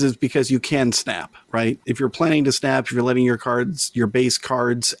the reasons is because you can snap, right? If you're planning to snap, if you're letting your base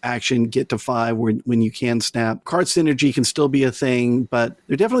cards action get to 5 when you can snap, card synergy can still be a thing, but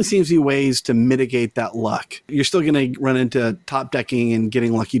there definitely seems to be ways to mitigate that luck. You're still going to run into top decking and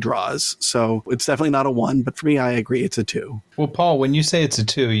getting lucky draws. So it's definitely not a 1, but for me, I agree it's a 2. Well, Paul, when you say it's a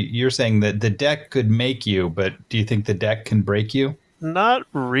 2, you're saying that the deck could make you, but do you think the deck can break you? Not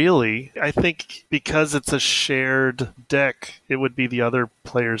really. I think because it's a shared deck, it would be the other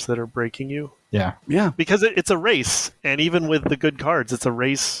players that are breaking you. Yeah. Yeah. Because it's a race. And even with the good cards, it's a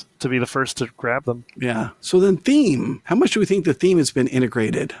race to be the first to grab them. Yeah. So then theme. How much do we think the theme has been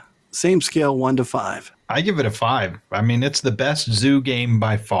integrated? Same scale, 1 to 5. I give it a 5. I mean, it's the best zoo game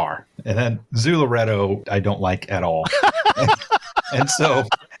by far. And then Zoo Loretto, I don't like at all. And so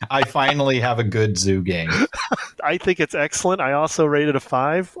I finally have a good zoo game. I think it's excellent. I also rated a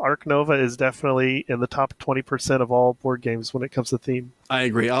 5. Ark Nova is definitely in the top 20% of all board games when it comes to theme. I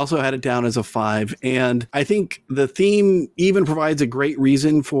agree. I also had it down as a 5. And I think the theme even provides a great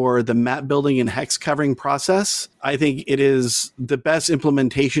reason for the map building and hex covering process. I think it is the best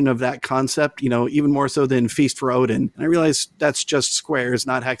implementation of that concept, even more so than Feast for Odin. And I realize that's just squares,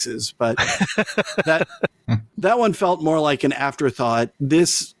 not hexes, but that one felt more like an afterthought.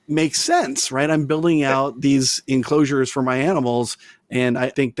 This makes sense, right? I'm building out these enclosures for my animals, and I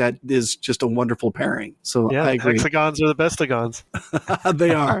think that is just a wonderful pairing. So yeah, I agree. Hexagons are the bestagons.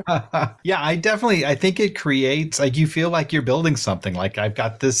 They are. Yeah, I think it creates, you feel like you're building something. Like I've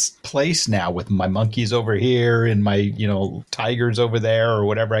got this place now with my monkeys over here and my, tigers over there or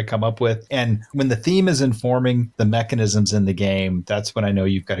whatever I come up with. And when the theme is informing the mechanisms in the game, that's when I know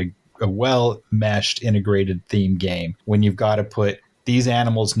you've got a well-meshed, integrated theme game. When you've got to put these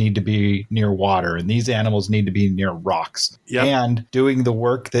animals need to be near water and these animals need to be near rocks. Yep. And doing the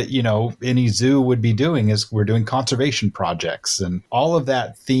work that, any zoo would be doing is we're doing conservation projects. And all of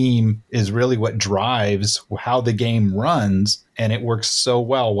that theme is really what drives how the game runs. And it works so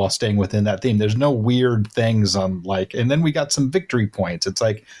well while staying within that theme. There's no weird things on and then we got some victory points. It's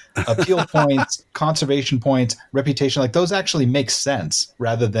like appeal points, conservation points, reputation. Those actually make sense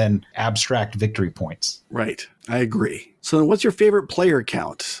rather than abstract victory points. Right. I agree. So what's your favorite player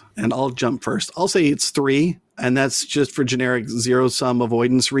count? And I'll jump first. I'll say it's 3. And that's just for generic zero-sum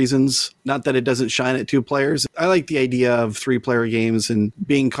avoidance reasons. Not that it doesn't shine at 2 players. I like the idea of 3-player games and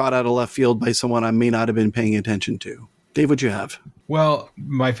being caught out of left field by someone I may not have been paying attention to. Dave, what'd you have? Well,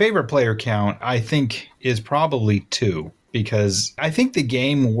 my favorite player count, I think, is probably 2. because I think the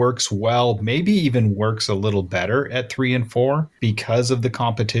game works well, maybe even works a little better at 3 and 4 because of the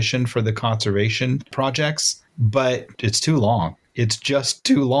competition for the conservation projects, but it's too long. It's just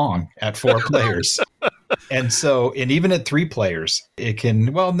too long at 4 players. And even at 3 players, it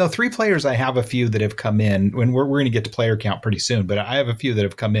can, 3 players, I have a few that have come in when we're going to get to player count pretty soon, but I have a few that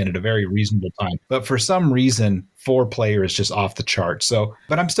have come in at a very reasonable time. But for some reason, 4 player is just off the chart. So,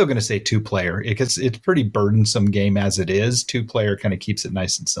 but I'm still going to say 2 player because it's pretty burdensome game as it is. 2 player kind of keeps it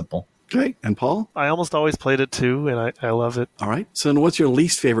nice and simple. Okay. And Paul? I almost always played it too, and I love it. All right. So what's your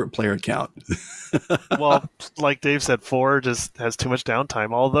least favorite player count? Well, like Dave said, 4 just has too much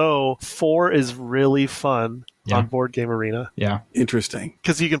downtime, although 4 is really fun on Board Game Arena. Yeah. Interesting.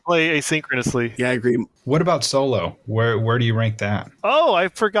 Because you can play asynchronously. Yeah, I agree. What about solo? Where do you rank that? Oh, I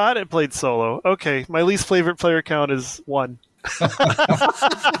forgot it played solo. Okay. My least favorite player count is 1. I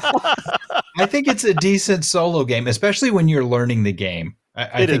think it's a decent solo game, especially when you're learning the game.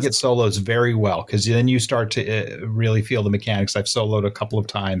 I think it solos very well because then you start to really feel the mechanics. I've soloed a couple of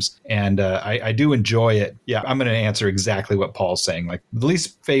times, and I do enjoy it. Yeah, I'm going to answer exactly what Paul's saying. Like, the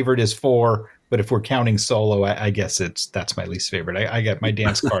least favorite is 4, but if we're counting solo, I guess that's my least favorite. I got my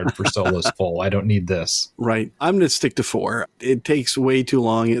dance card for solos full. I don't need this. Right. I'm going to stick to 4. It takes way too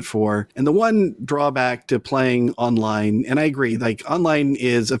long at 4. And the one drawback to playing online, and I agree, like online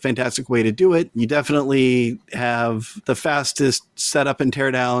is a fantastic way to do it. You definitely have the fastest setup and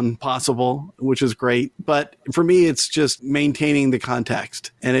teardown possible, which is great. But for me, it's just maintaining the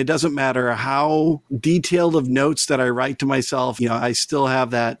context. And it doesn't matter how detailed of notes that I write to myself. I still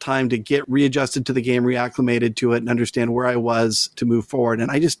have that time to get readjusted to the game, reacclimated to it, and understand where I was to move forward. And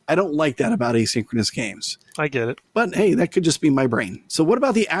I don't like that about asynchronous games. I get it. But hey, that could just be my brain. So what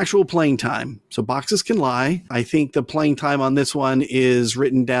about the actual playing time? So boxes can lie. I think the playing time on this one is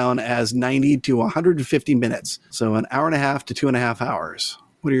written down as 90 to 150 minutes. So an hour and a half to 2.5 hours.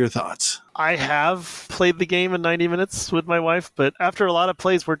 What are your thoughts? I have played the game in 90 minutes with my wife, but after a lot of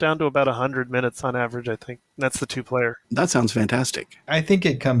plays, we're down to about 100 minutes on average, I think. That's the 2-player. That sounds fantastic. I think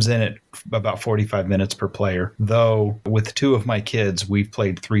it comes in at about 45 minutes per player, though with 2 of my kids, we've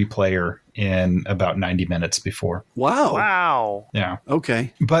played 3-player in about 90 minutes before. Wow. Yeah.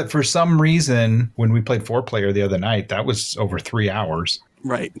 Okay. But for some reason, when we played 4-player the other night, that was over 3 hours.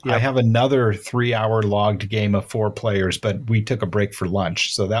 Right. Yep. I have another 3-hour logged game of 4 players, but we took a break for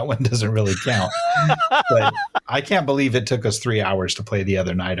lunch, so that one doesn't really count. But I can't believe it took us 3 hours to play the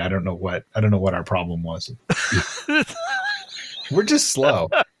other night. I don't know what our problem was. We're just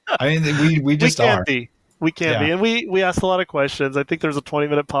slow. I mean, we just are. We can be. And we asked a lot of questions. I think there's a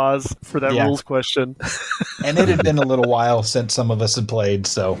 20-minute pause for that rules question. And it had been a little while since some of us had played,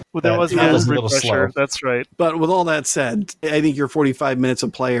 so there was a little slow. That's right. But with all that said, I think your 45 minutes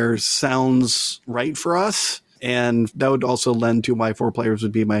of players sounds right for us. And that would also lend to my 4 players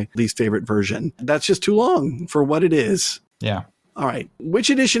would be my least favorite version. That's just too long for what it is. Yeah. All right.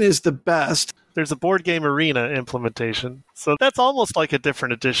 Which edition is the best? There's a Board Game Arena implementation. So that's almost like a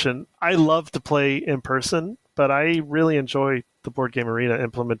different edition. I love to play in person, but I really enjoy the Board Game Arena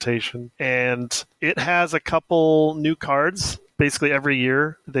implementation. And it has a couple new cards. Basically every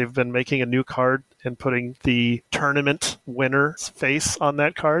year they've been making a new card and putting the tournament winner's face on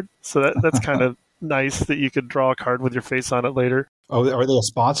that card. So that's kind of nice that you could draw a card with your face on it later. Oh, are they a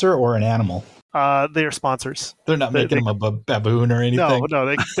sponsor or an animal? They are sponsors. They're not making them a baboon or anything?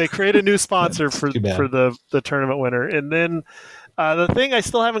 No. They create a new sponsor for the tournament winner. And then the thing I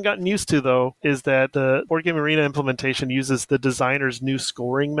still haven't gotten used to, though, is that the Board Game Arena implementation uses the designer's new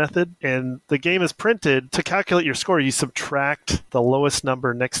scoring method. And the game is printed. To calculate your score, you subtract the lowest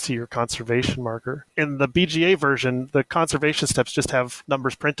number next to your conservation marker. In the BGA version, the conservation steps just have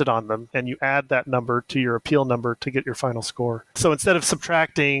numbers printed on them, and you add that number to your appeal number to get your final score. So instead of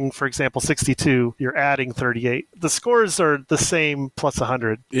subtracting, for example, 62, you're adding 38. The scores are the same plus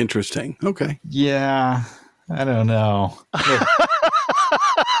 100. Interesting. Okay. Yeah. I don't know.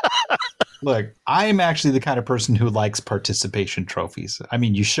 Look, I'm actually the kind of person who likes participation trophies. I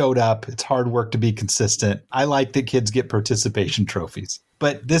mean, you showed up. It's hard work to be consistent. I like that kids get participation trophies.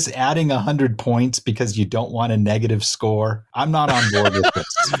 But this adding 100 points because you don't want a negative score, I'm not on board with this.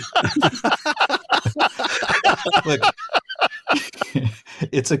 Look,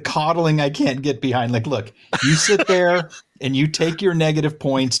 it's a coddling I can't get behind. Like, look, you sit there and you take your negative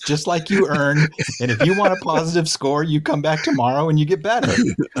points just like you earn. And if you want a positive score, you come back tomorrow and you get better.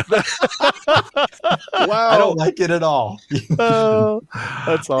 Wow. I don't like it at all. Oh,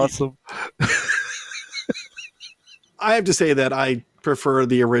 that's awesome. I have to say that I prefer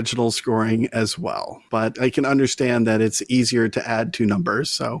the original scoring as well, but I can understand that it's easier to add 2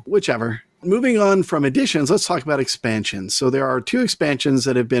 numbers. So whichever. Moving on from editions, let's talk about expansions. So there are 2 expansions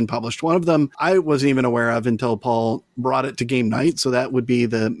that have been published. One of them I wasn't even aware of until Paul brought it to game night. So that would be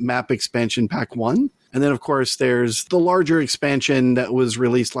the map expansion pack 1. And then, of course, there's the larger expansion that was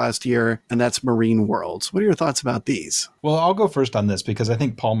released last year, and that's Marine Worlds. What are your thoughts about these? Well, I'll go first on this because I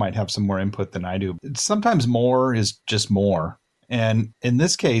think Paul might have some more input than I do. Sometimes more is just more. And in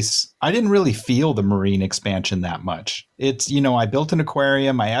this case, I didn't really feel the marine expansion that much. It's, I built an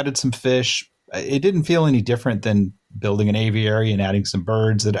aquarium, I added some fish. It didn't feel any different than building an aviary and adding some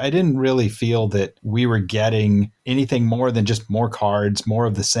birds. I didn't really feel that we were getting anything more than just more cards, more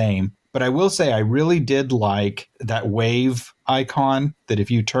of the same. But I will say I really did like that wave icon, that if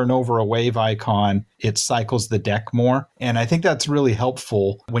you turn over a wave icon, it cycles the deck more. And I think that's really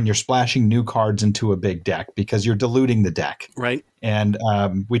helpful when you're splashing new cards into a big deck because you're diluting the deck. Right. And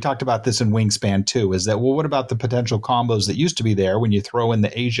we talked about this in Wingspan too, is that, well, what about the potential combos that used to be there when you throw in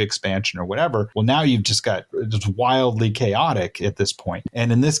the Asia expansion or whatever? Well, now you've just got just wildly chaotic at this point.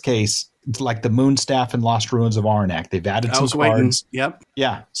 And in this case, it's like the Moonstaff and Lost Ruins of Arnak. They've added some cards. Yep.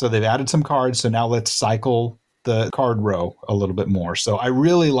 Yeah. So they've added some cards. So now let's cycle the card row a little bit more. So I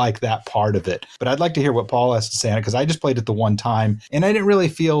really like that part of it. But I'd like to hear what Paul has to say on it because I just played it the one time and I didn't really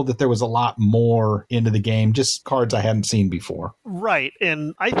feel that there was a lot more into the game, just cards I hadn't seen before. Right.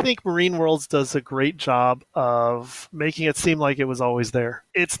 And I think Marine Worlds does a great job of making it seem like it was always there.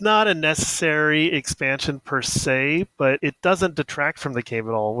 It's not a necessary expansion per se, but it doesn't detract from the game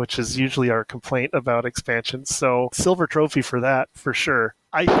at all, which is usually our complaint about expansions. So silver trophy for that, for sure.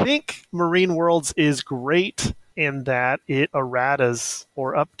 I think Marine Worlds is great in that it erratas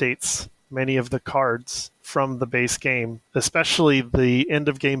or updates many of the cards from the base game, especially the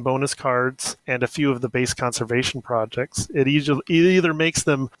end-of-game bonus cards and a few of the base conservation projects. It either makes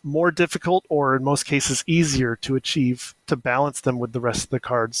them more difficult or, in most cases, easier to achieve to balance them with the rest of the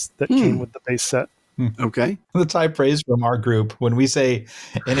cards that came with the base set. Okay. That's high praise from our group. When we say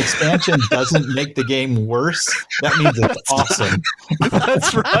an expansion doesn't make the game worse, that means it's awesome.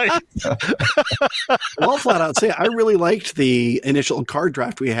 That's right. Well, I'll flat out say I really liked the initial card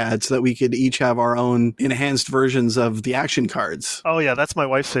draft we had so that we could each have our own enhanced versions of the action cards. Oh, yeah. That's my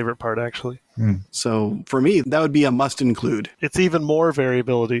wife's favorite part, actually. So for me, that would be a must include. It's even more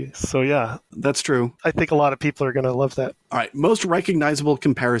variability. So yeah. That's true. I think a lot of people are going to love that. All right. Most recognizable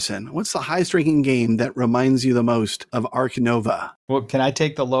comparison. What's the highest ranking game that reminds you the most of Ark Nova? Well, can I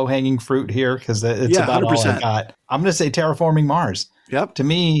take the low-hanging fruit here? Because it's about 100%. all I got. I'm going to say Terraforming Mars. Yep. To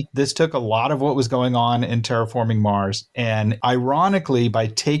me, this took a lot of what was going on in Terraforming Mars. And ironically, by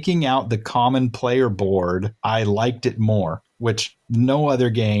taking out the common player board, I liked it more, which no other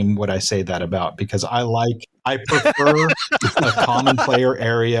game would I say that about because I prefer a common player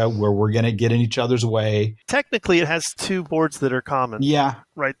area where we're going to get in each other's way. Technically, it has 2 boards that are common. Yeah.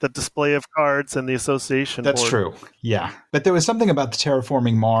 Right, the display of cards and the association That's board. true. Yeah. But there was something about the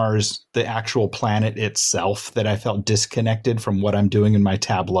Terraforming Mars, the actual planet itself, that I felt disconnected from what I'm doing in my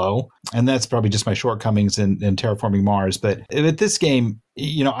Tableau. And that's probably just my shortcomings in Terraforming Mars. But with this game,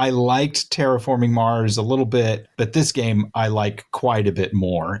 I liked Terraforming Mars a little bit, but this game I like quite a bit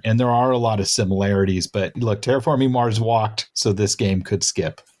more. And there are a lot of similarities. But look, Terraforming Mars walked, so this game could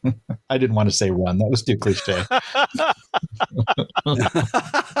skip. I didn't want to say run. That was too cliche.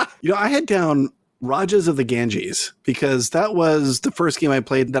 I had down Rajas of the Ganges because that was the first game I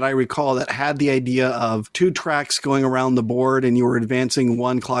played that I recall that had the idea of 2 tracks going around the board and you were advancing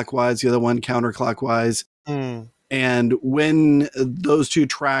one clockwise, the other one counterclockwise. And when those 2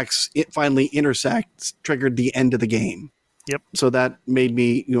 tracks finally intersect, triggered the end of the game. Yep. So that made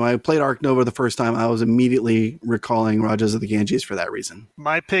me, I played Ark Nova the first time. I was immediately recalling Rajas of the Ganges for that reason.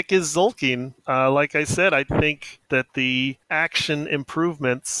 My pick is Zolkin. Like I said, I think that the action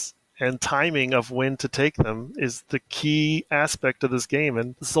improvements and timing of when to take them is the key aspect of this game.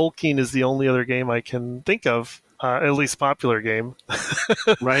 And Zolkin is the only other game I can think of, at least popular game.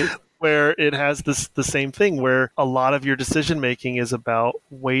 Right. Where it has the same thing where a lot of your decision making is about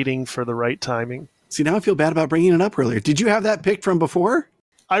waiting for the right timing. See, now I feel bad about bringing it up earlier. Did you have that picked from before?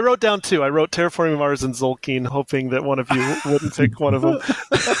 I wrote down 2. I wrote Terraforming Mars and Zolkin, hoping that one of you wouldn't pick one of them.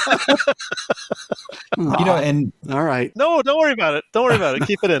 And all right. No, don't worry about it. Don't worry about it.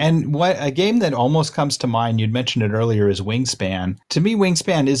 Keep it in. And a game that almost comes to mind, you'd mentioned it earlier, is Wingspan. To me,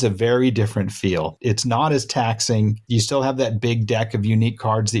 Wingspan is a very different feel. It's not as taxing. You still have that big deck of unique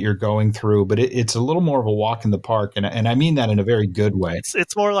cards that you're going through, but it's a little more of a walk in the park. And I mean that in a very good way.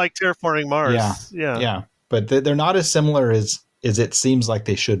 It's more like Terraforming Mars. Yeah. But they're not as similar as it seems like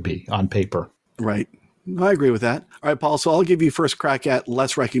they should be on paper. Right. I agree with that. All right, Paul, so I'll give you first crack at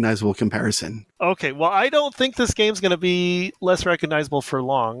less recognizable comparison. Okay, well, I don't think this game's going to be less recognizable for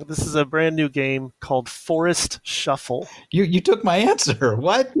long. This is a brand new game called Forest Shuffle. You took my answer.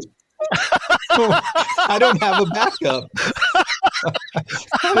 What? I don't have a backup.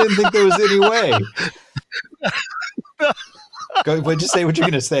 I didn't think there was any way. Go, but just say what you're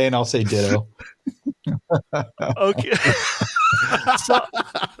going to say, and I'll say ditto. Okay. So,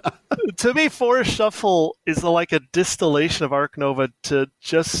 to me, Forest Shuffle is like a distillation of Ark Nova to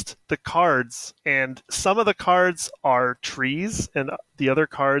just the cards. And some of the cards are trees, and the other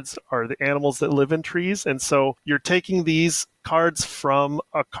cards are the animals that live in trees. And so you're taking these cards from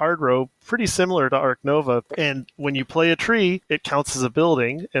a card row pretty similar to Ark Nova. And when you play a tree, it counts as a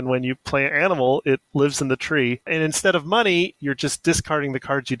building. And when you play an animal, it lives in the tree. And instead of money, you're just discarding the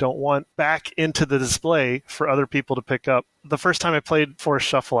cards you don't want back into the display for other people to pick up. The first time I played Forest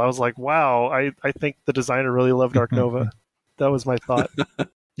Shuffle, I was like, wow, I think the designer really loved Ark Nova. That was my thought.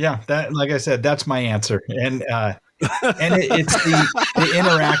 Yeah, that, like I said, that's my answer. And it's the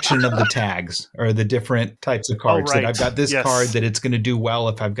interaction of the tags or the different types of cards. Oh, right. That I've got this Yes. card that it's going to do well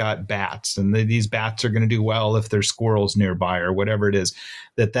if I've got bats, and these bats are going to do well if there's squirrels nearby or whatever it is.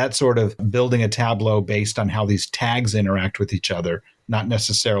 That sort of building a tableau based on how these tags interact with each other, not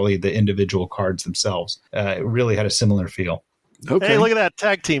necessarily the individual cards themselves. It really had a similar feel. Okay. Hey, look at that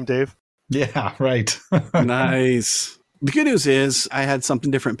tag team, Dave. Yeah, right. Nice. The good news is I had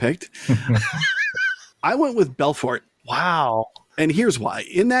something different picked. I went with Belfort. Wow. And here's why.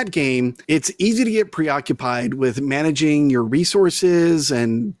 In that game, it's easy to get preoccupied with managing your resources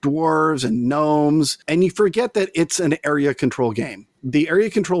and dwarves and gnomes, and you forget that it's an area control game. The area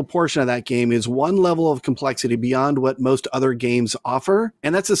control portion of that game is one level of complexity beyond what most other games offer,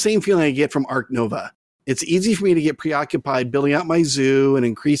 and that's the same feeling I get from Ark Nova. It's easy for me to get preoccupied building out my zoo and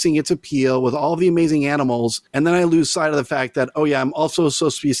increasing its appeal with all of the amazing animals. And then I lose sight of the fact that, oh yeah, I'm also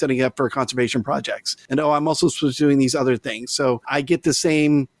supposed to be setting up for conservation projects. And oh, I'm also supposed to be doing these other things. So I get the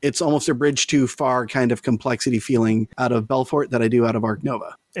same, it's almost a bridge too far kind of complexity feeling out of Belfort that I do out of Ark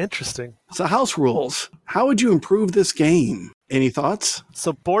Nova. Interesting. So house rules. How would you improve this game? Any thoughts?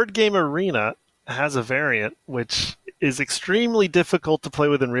 So Board Game Arena has a variant, which is extremely difficult to play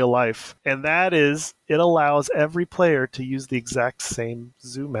with in real life. And that is, it allows every player to use the exact same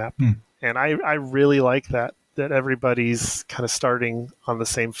zoo map. And I really like that everybody's kind of starting on the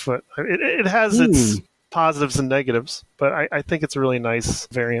same foot. It has its positives and negatives, but I think it's a really nice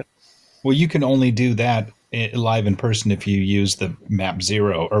variant. Well, you can only do that live in person if you use the map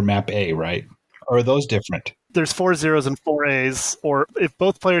 0 or map A, right? Or are those different? There's 4 zeros and 4 A's, or if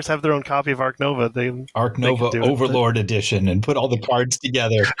both players have their own copy of Ark Nova, Ark Nova Overlord Edition, and put all the cards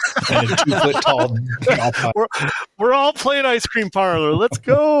together and a 2-foot tall. We're all playing Ice Cream Parlor. Let's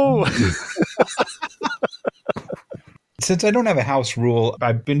go. Since I don't have a house rule,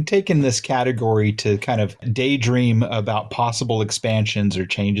 I've been taking this category to kind of daydream about possible expansions or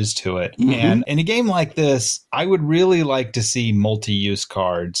changes to it. And in a game like this, I would really like to see multi-use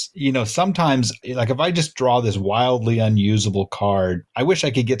cards. You know, sometimes, like if I just draw this wildly unusable card, I wish I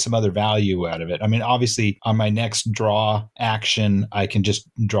could get some other value out of it. I mean, obviously, on my next draw action, I can just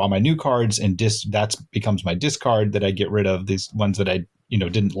draw my new cards, and that becomes my discard that I get rid of, these ones that I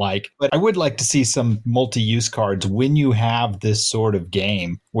didn't like. But I would like to see some multi-use cards when you have this sort of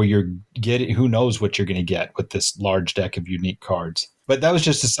game where you're getting, who knows what you're going to get with this large deck of unique cards. But that was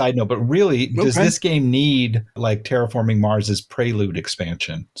just a side note. But really, does this game need like Terraforming Mars's Prelude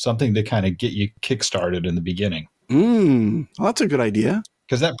expansion? Something to kind of get you kickstarted in the beginning. Well, that's a good idea.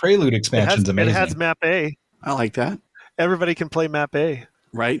 Because that Prelude expansion is amazing. It has map A. I like that. Everybody can play map A.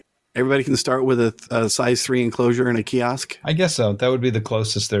 Right? Everybody can start with a size 3 enclosure and a kiosk? I guess so. That would be the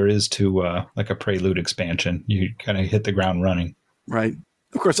closest there is to like a Prelude expansion. You kind of hit the ground running. Right.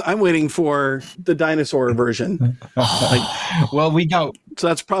 Of course, I'm waiting for the dinosaur version. Well, we go. So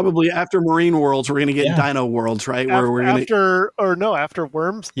that's probably after Marine Worlds, we're going to get Dino Worlds, right? After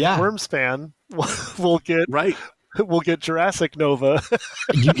Wormspan, we'll get... Right. We'll get Jurassic Nova.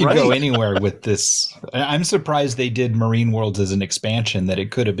 You can go anywhere with this. I'm surprised they did Marine Worlds as an expansion, that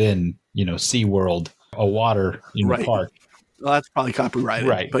it could have been, Sea World, a water park. Well, that's probably copyrighted.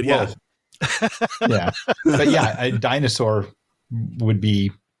 Right. But yeah. Yeah. But yeah, a dinosaur would be,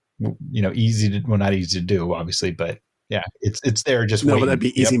 easy to, well, not easy to do, obviously, but yeah, it's there just waiting. But that'd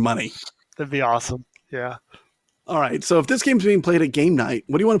be easy money. That'd be awesome. Yeah. All right. So if this game's being played at game night,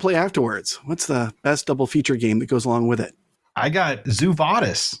 what do you want to play afterwards? What's the best double feature game that goes along with it? I got Zoo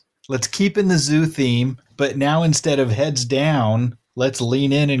Vadis. Let's keep in the zoo theme, but now instead of heads down, let's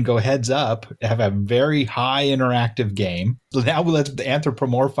lean in and go heads up, have a very high interactive game. So now let's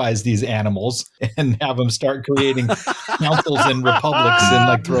anthropomorphize these animals and have them start creating councils and republics and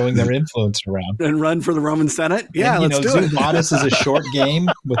like throwing their influence around. And run for the Roman Senate? Yeah, and, let's do it. Zooplatus is a short game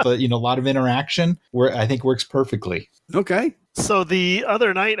with a lot of interaction where I think works perfectly. Okay. So the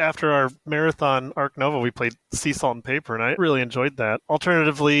other night after our marathon Ark Nova, we played Sea Salt and Paper, and I really enjoyed that.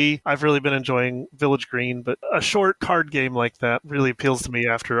 Alternatively, I've really been enjoying Village Green, but a short card game like that really appeals to me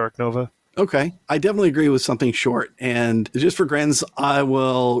after Ark Nova. Okay. I definitely agree with something short. And just for grins, I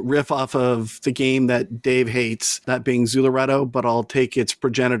will riff off of the game that Dave hates, that being Zularedo, but I'll take its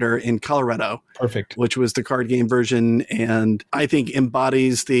progenitor in Colorado. Perfect. Which was the card game version, and I think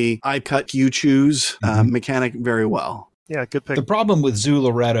embodies the I cut, you choose mechanic very well. Yeah, good pick. The problem with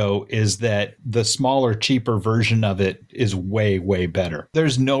Zularedo is that the smaller, cheaper version of it is way, way better.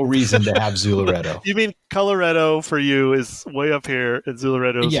 There's no reason to have Zularedo. You mean Colorado for you is way up here, and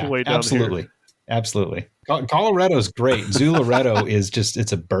Zularedo is way down absolutely. here? Absolutely. Colorado's great. Zularedo is just,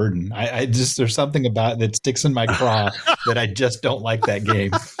 it's a burden. I just, there's something about it that sticks in my craw that I just don't like that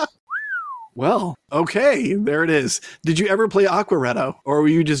game. Well, okay, there it is. Did you ever play Aquaretto, or were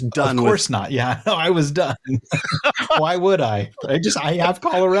you just done? Of course not. Yeah, no, I was done. Why would I? I have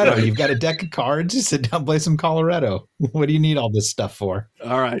Colorado. You've got a deck of cards. You sit down, play some Colorado. What do you need all this stuff for?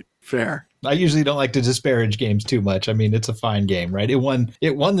 All right, fair. I usually don't like to disparage games too much. I mean, it's a fine game, right? It won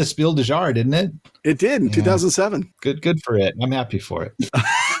the Spiel des Jahres, didn't it? It did in 2007. Good for it. I'm happy for it.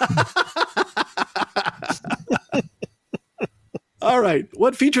 All right.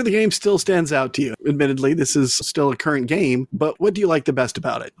 What feature of the game still stands out to you? Admittedly, this is still a current game, but what do you like the best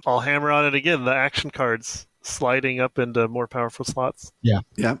about it? I'll hammer on it again. The action cards sliding up into more powerful slots. Yeah.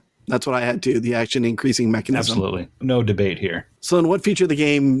 That's what I had too. The action increasing mechanism. Absolutely. No debate here. So then what feature of the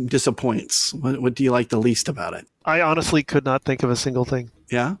game disappoints? What do you like the least about it? I honestly could not think of a single thing.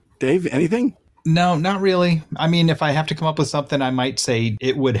 Yeah. Dave, anything? No, not really. I mean, if I have to come up with something, I might say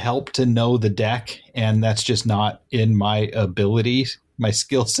it would help to know the deck, and that's just not in my ability, my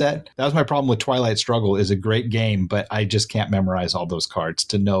skill set. That was my problem with Twilight Struggle. Is a great game, but I just can't memorize all those cards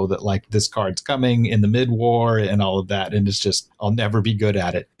to know that like this card's coming in the mid-war and all of that, and it's just, I'll never be good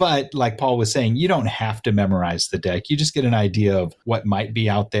at it. But like Paul was saying, you don't have to memorize the deck. You just get an idea of what might be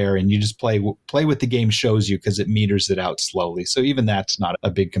out there, and you just play what the game shows you because it meters it out slowly. So even that's not a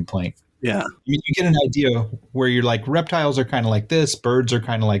big complaint. Yeah. I mean, you get an idea where you're like, reptiles are kind of like this, birds are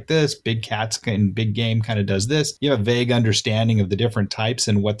kind of like this, big cats and big game kind of does this. You have a vague understanding of the different types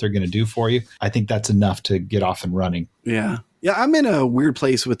and what they're going to do for you. I think that's enough to get off and running. Yeah. Yeah, I'm in a weird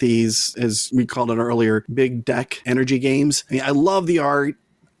place with these, as we called it earlier, big deck energy games. I mean, I love the art.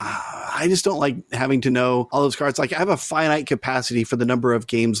 I just don't like having to know all those cards. Like I have a finite capacity for the number of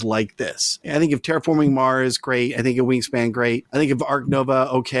games like this. I think of Terraforming Mars, great. I think of Wingspan, great. I think of Ark Nova,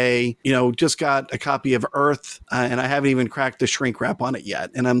 okay. Just got a copy of Earth, and I haven't even cracked the shrink wrap on it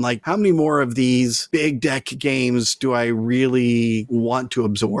yet. And I'm like, how many more of these big deck games do I really want to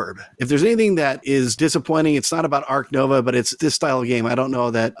absorb? If there's anything that is disappointing, it's not about Ark Nova, but it's this style of game. I don't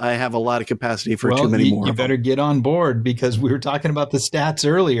know that I have a lot of capacity for too many more. You better get on board because we were talking about the stats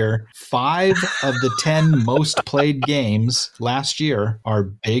earlier. 5 of the 10 most played games last year are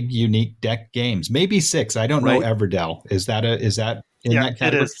big, unique deck games. Maybe 6. I don't know Everdell. Is that in that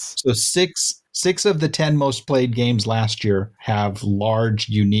category? It is. So 6 of the 10 most played games last year have large,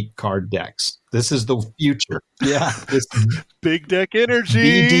 unique card decks. This is the future. Yeah. This big deck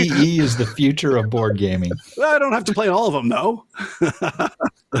energy. BDE is the future of board gaming. Well, I don't have to play all of them, though.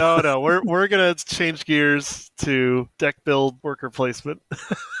 No. We're going to change gears to deck build worker placement.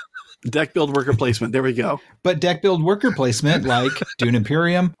 Deck build worker placement. There we go. But deck build worker placement like Dune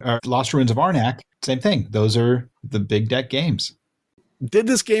Imperium or Lost Ruins of Arnak, same thing. Those are the big deck games. Did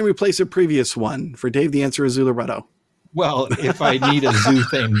this game replace a previous one? For Dave, the answer is Zularedo. Well, if I need a zoo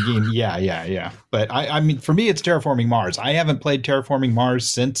thing game, yeah. But I mean, for me, it's Terraforming Mars. I haven't played Terraforming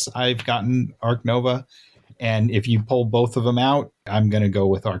Mars since I've gotten Ark Nova. And if you pull both of them out, I'm going to go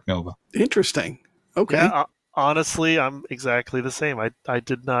with Ark Nova. Interesting. Okay. Yeah, honestly, I'm exactly the same. I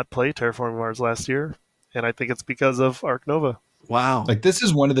did not play Terraforming Mars last year, and I think it's because of Ark Nova. Wow. Like this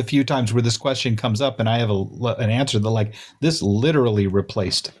is one of the few times where this question comes up and I have an answer that like this literally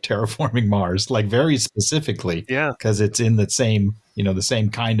replaced Terraforming Mars, like very specifically. Yeah. Because it's in the same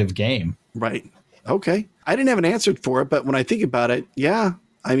kind of game. Right. Okay. I didn't have an answer for it, but when I think about it, yeah.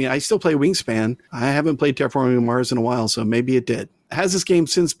 I mean, I still play Wingspan. I haven't played Terraforming Mars in a while, so maybe it did. Has this game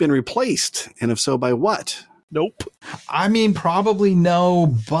since been replaced? And if so, by what? Nope. I mean, probably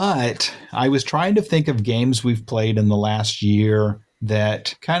no, but I was trying to think of games we've played in the last year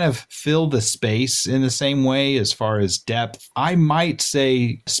that kind of fill the space in the same way as far as depth. I might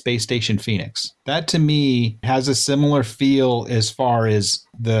say Space Station Phoenix. That to me has a similar feel as far as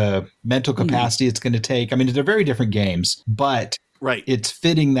the mental capacity it's going to take. I mean, they're very different games, but right, it's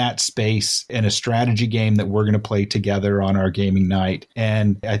fitting that space in a strategy game that we're going to play together on our gaming night.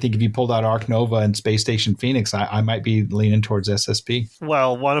 And I think if you pulled out Ark Nova and Space Station Phoenix, I might be leaning towards SSP.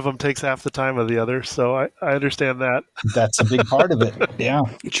 Well, one of them takes half the time of the other, so I understand that. That's a big part of it. Yeah.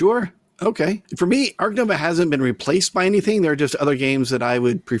 Sure. Okay. For me, Ark Nova hasn't been replaced by anything. There are just other games that I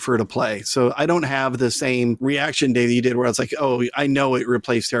would prefer to play. So I don't have the same reaction, Dave, that you did where it's like, oh, I know it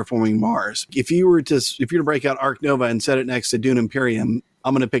replaced Terraforming Mars. If you were to break out Ark Nova and set it next to Dune Imperium,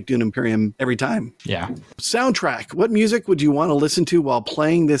 I'm going to pick Dune Imperium every time. Yeah. Soundtrack. What music would you want to listen to while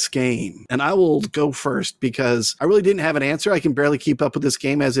playing this game? And I will go first because I really didn't have an answer. I can barely keep up with this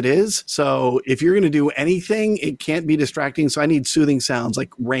game as it is. So if you're going to do anything, it can't be distracting. So I need soothing sounds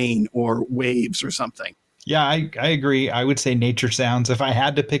like rain or waves or something. Yeah, I agree. I would say nature sounds. If I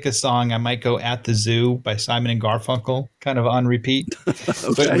had to pick a song, I might go At the Zoo by Simon and Garfunkel, kind of on repeat.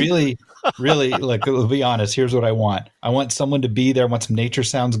 Okay. But really, like, I'll be honest, here's what I want. I want someone to be there, I want some nature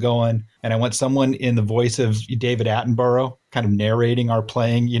sounds going, and I want someone in the voice of David Attenborough kind of narrating our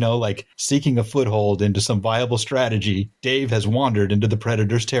playing, like seeking a foothold into some viable strategy. Dave has wandered into the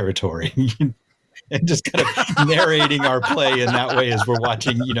predator's territory. And just kind of narrating our play in that way as we're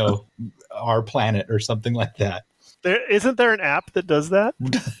watching, our planet or something like that. Isn't there an app that does that?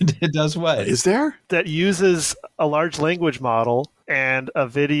 It does what? Is there? That uses a large language model and a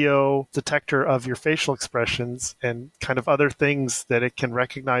video detector of your facial expressions and kind of other things that it can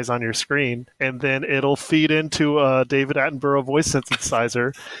recognize on your screen. And then it'll feed into a David Attenborough voice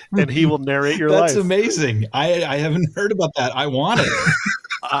synthesizer and he will narrate your life. That's amazing. I haven't heard about that. I want it.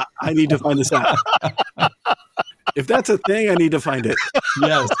 I need to find this out. If that's a thing, I need to find it.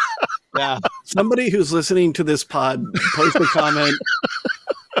 Yes. Yeah. Somebody who's listening to this pod, post a comment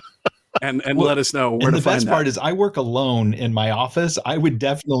and let us know where to find that. The best part is I work alone in my office. I would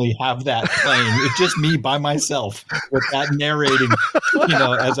definitely have that playing. It's just me by myself with that narrating,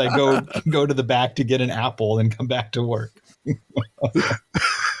 as I go to the back to get an apple and come back to work.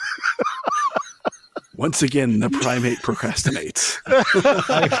 Once again, the primate procrastinates.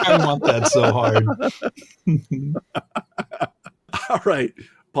 I want that so hard. All right.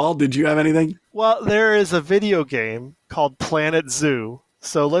 Paul, did you have anything? Well, there is a video game called Planet Zoo.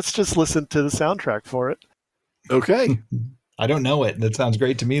 So let's just listen to the soundtrack for it. Okay. I don't know it. That sounds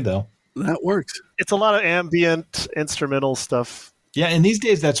great to me, though. That works. It's a lot of ambient instrumental stuff. Yeah, and these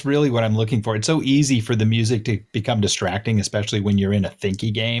days, that's really what I'm looking for. It's so easy for the music to become distracting, especially when you're in a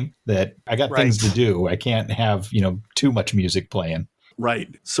thinky game, that I got things to do. I can't have, too much music playing. Right.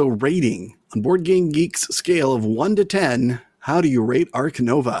 So rating. On Board Game Geek's scale of 1 to 10, how do you rate Ark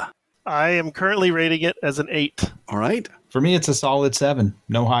Nova? I am currently rating it as an 8. All right. For me, it's a solid 7.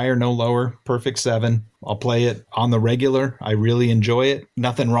 No higher, no lower. Perfect 7. I'll play it on the regular. I really enjoy it.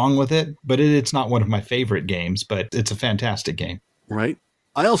 Nothing wrong with it, but it's not one of my favorite games, but it's a fantastic game. Right.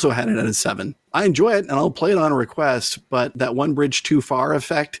 I also had it at a 7. I enjoy it and I'll play it on a request, but that one bridge too far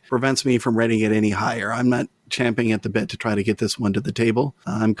effect prevents me from rating it any higher. I'm not champing at the bit to try to get this one to the table.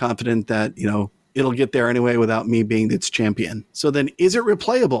 I'm confident that, it'll get there anyway without me being its champion. So then, is it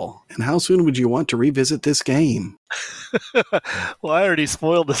replayable? And how soon would you want to revisit this game? Well, I already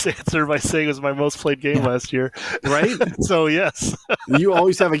spoiled this answer by saying it was my most played game last year. Right? So, yes. You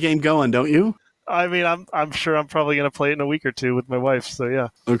always have a game going, don't you? I mean, I'm sure I'm probably going to play it in a week or two with my wife. So, yeah.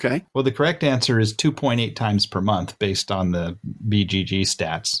 Okay. Well, the correct answer is 2.8 times per month based on the BGG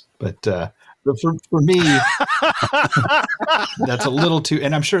stats. But for me, that's a little too,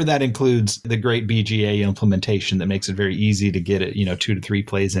 and I'm sure that includes the great BGA implementation that makes it very easy to get it, 2 to 3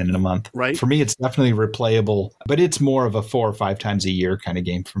 plays in a month. Right. For me, it's definitely replayable, but it's more of a 4 or 5 times a year kind of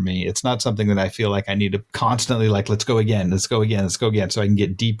game for me. It's not something that I feel like I need to constantly let's go again, so I can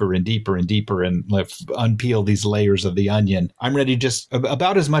get deeper and deeper and deeper and unpeel these layers of the onion. I'm ready just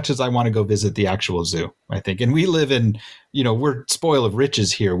about as much as I want to go visit the actual zoo, I think. And we live in, we're spoil of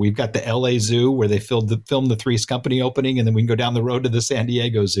riches here. We've got the LA Zoo where they filmed the Three's Company opening, and then we can go down the road to the San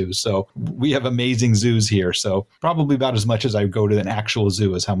Diego Zoo. So we have amazing zoos here. So probably about as much as I go to an actual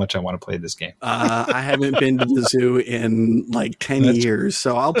zoo is how much I want to play this game. I haven't been to the zoo in 10 years,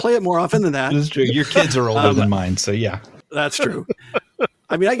 so I'll play it more often than that. That's true. Your kids are older than mine, so yeah. That's true.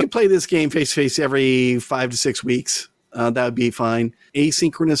 I mean, I could play this game face-to-face every 5 to 6 weeks. That would be fine.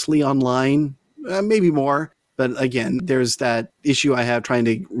 Asynchronously online, maybe more. But again, there's that issue I have trying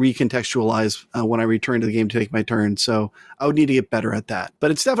to recontextualize when I return to the game to take my turn. So I would need to get better at that. But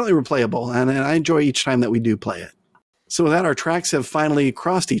it's definitely replayable, and I enjoy each time that we do play it. So with that, our tracks have finally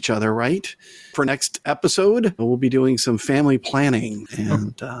crossed each other, right? For next episode, we'll be doing some family planning,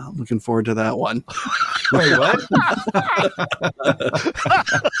 and looking forward to that one. Wait, what?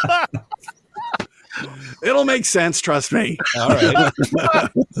 It'll make sense, trust me. All right.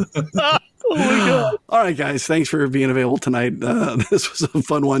 Oh my God. All right, guys. Thanks for being available tonight. This was a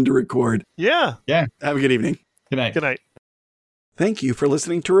fun one to record. Yeah. Have a good evening. Good night. Good night. Thank you for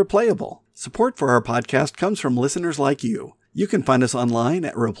listening to Replayable. Support for our podcast comes from listeners like you. You can find us online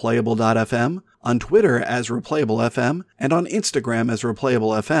at replayable.fm, on Twitter as ReplayableFM, and on Instagram as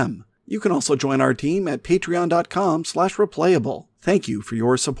ReplayableFM. You can also join our team at patreon.com/replayable. Thank you for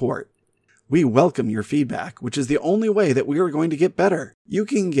your support. We welcome your feedback, which is the only way that we are going to get better. You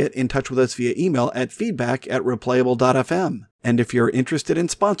can get in touch with us via email at feedback@replayable.fm. And if you're interested in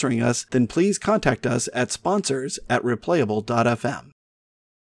sponsoring us, then please contact us at sponsors@replayable.fm.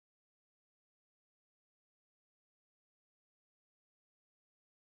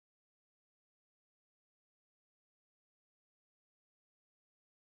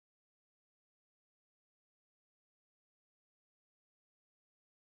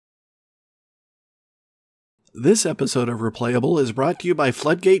 This episode of Replayable is brought to you by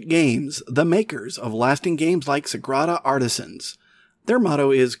Floodgate Games, the makers of lasting games like Sagrada Artisans. Their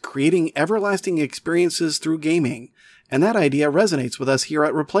motto is creating everlasting experiences through gaming, and that idea resonates with us here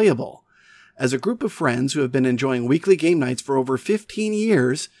at Replayable. As a group of friends who have been enjoying weekly game nights for over 15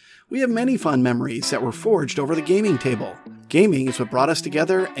 years, we have many fun memories that were forged over the gaming table. Gaming is what brought us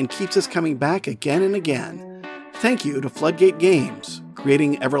together and keeps us coming back again and again. Thank you to Floodgate Games,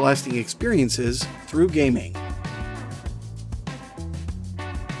 creating everlasting experiences through gaming.